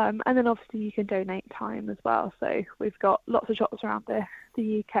 and then obviously you can donate time as well. So we've got lots of shops around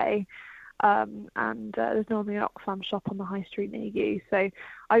the UK, and there's normally an Oxfam shop on the high street near you. So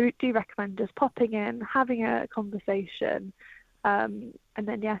I do recommend just popping in, having a conversation, and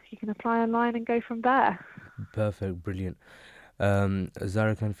then you can apply online and go from there. Perfect, brilliant.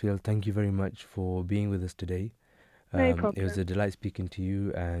 Zara Canfield, thank you very much for being with us today. No problem. It was a delight speaking to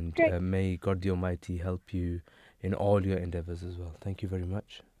you, and may God the Almighty help you in all your endeavours as well. Thank you very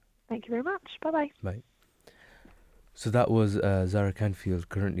much. Thank you very much. Bye-bye. Bye. So that was Zara Canfield,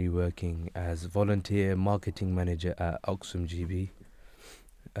 currently working as volunteer marketing manager at Oxfam GB,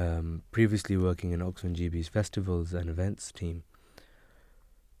 previously working in Oxfam GB's festivals and events team.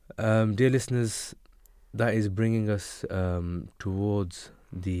 Dear listeners, that is bringing us towards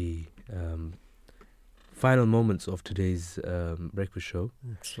the final moments of today's breakfast show.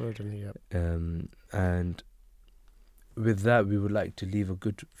 Certainly, yeah. And with that, we would like to leave a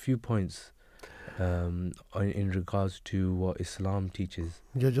good few points in regards to what Islam teaches.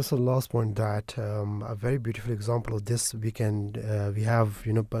 Yeah, just a last point that a very beautiful example of this we have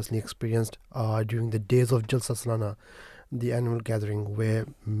personally experienced during the days of Jalsa Salana, the annual gathering where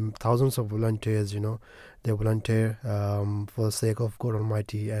thousands of volunteers, they volunteer for the sake of God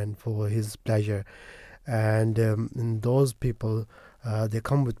Almighty and for His pleasure. And those people, they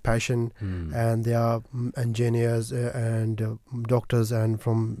come with passion, and they are engineers and doctors and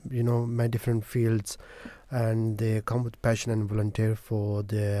from many different fields, and they come with passion and volunteer for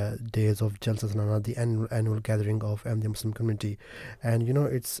the days of Jalsa Salana, the annual gathering of the Muslim community. And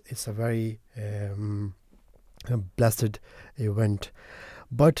it's a very blessed event.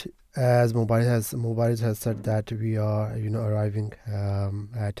 But as Mubariz has said that we are arriving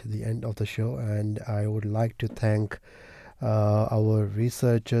at the end of the show, and I would like to thank our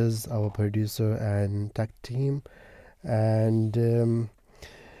researchers, our producer and tech team, and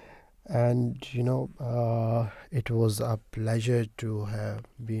it was a pleasure to have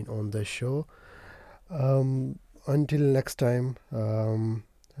been on the show. Until next time,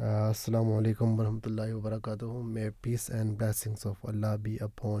 Assalamu alaikum wa rahmatullahi wa barakatuh. May peace and blessings of Allah be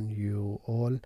upon you all.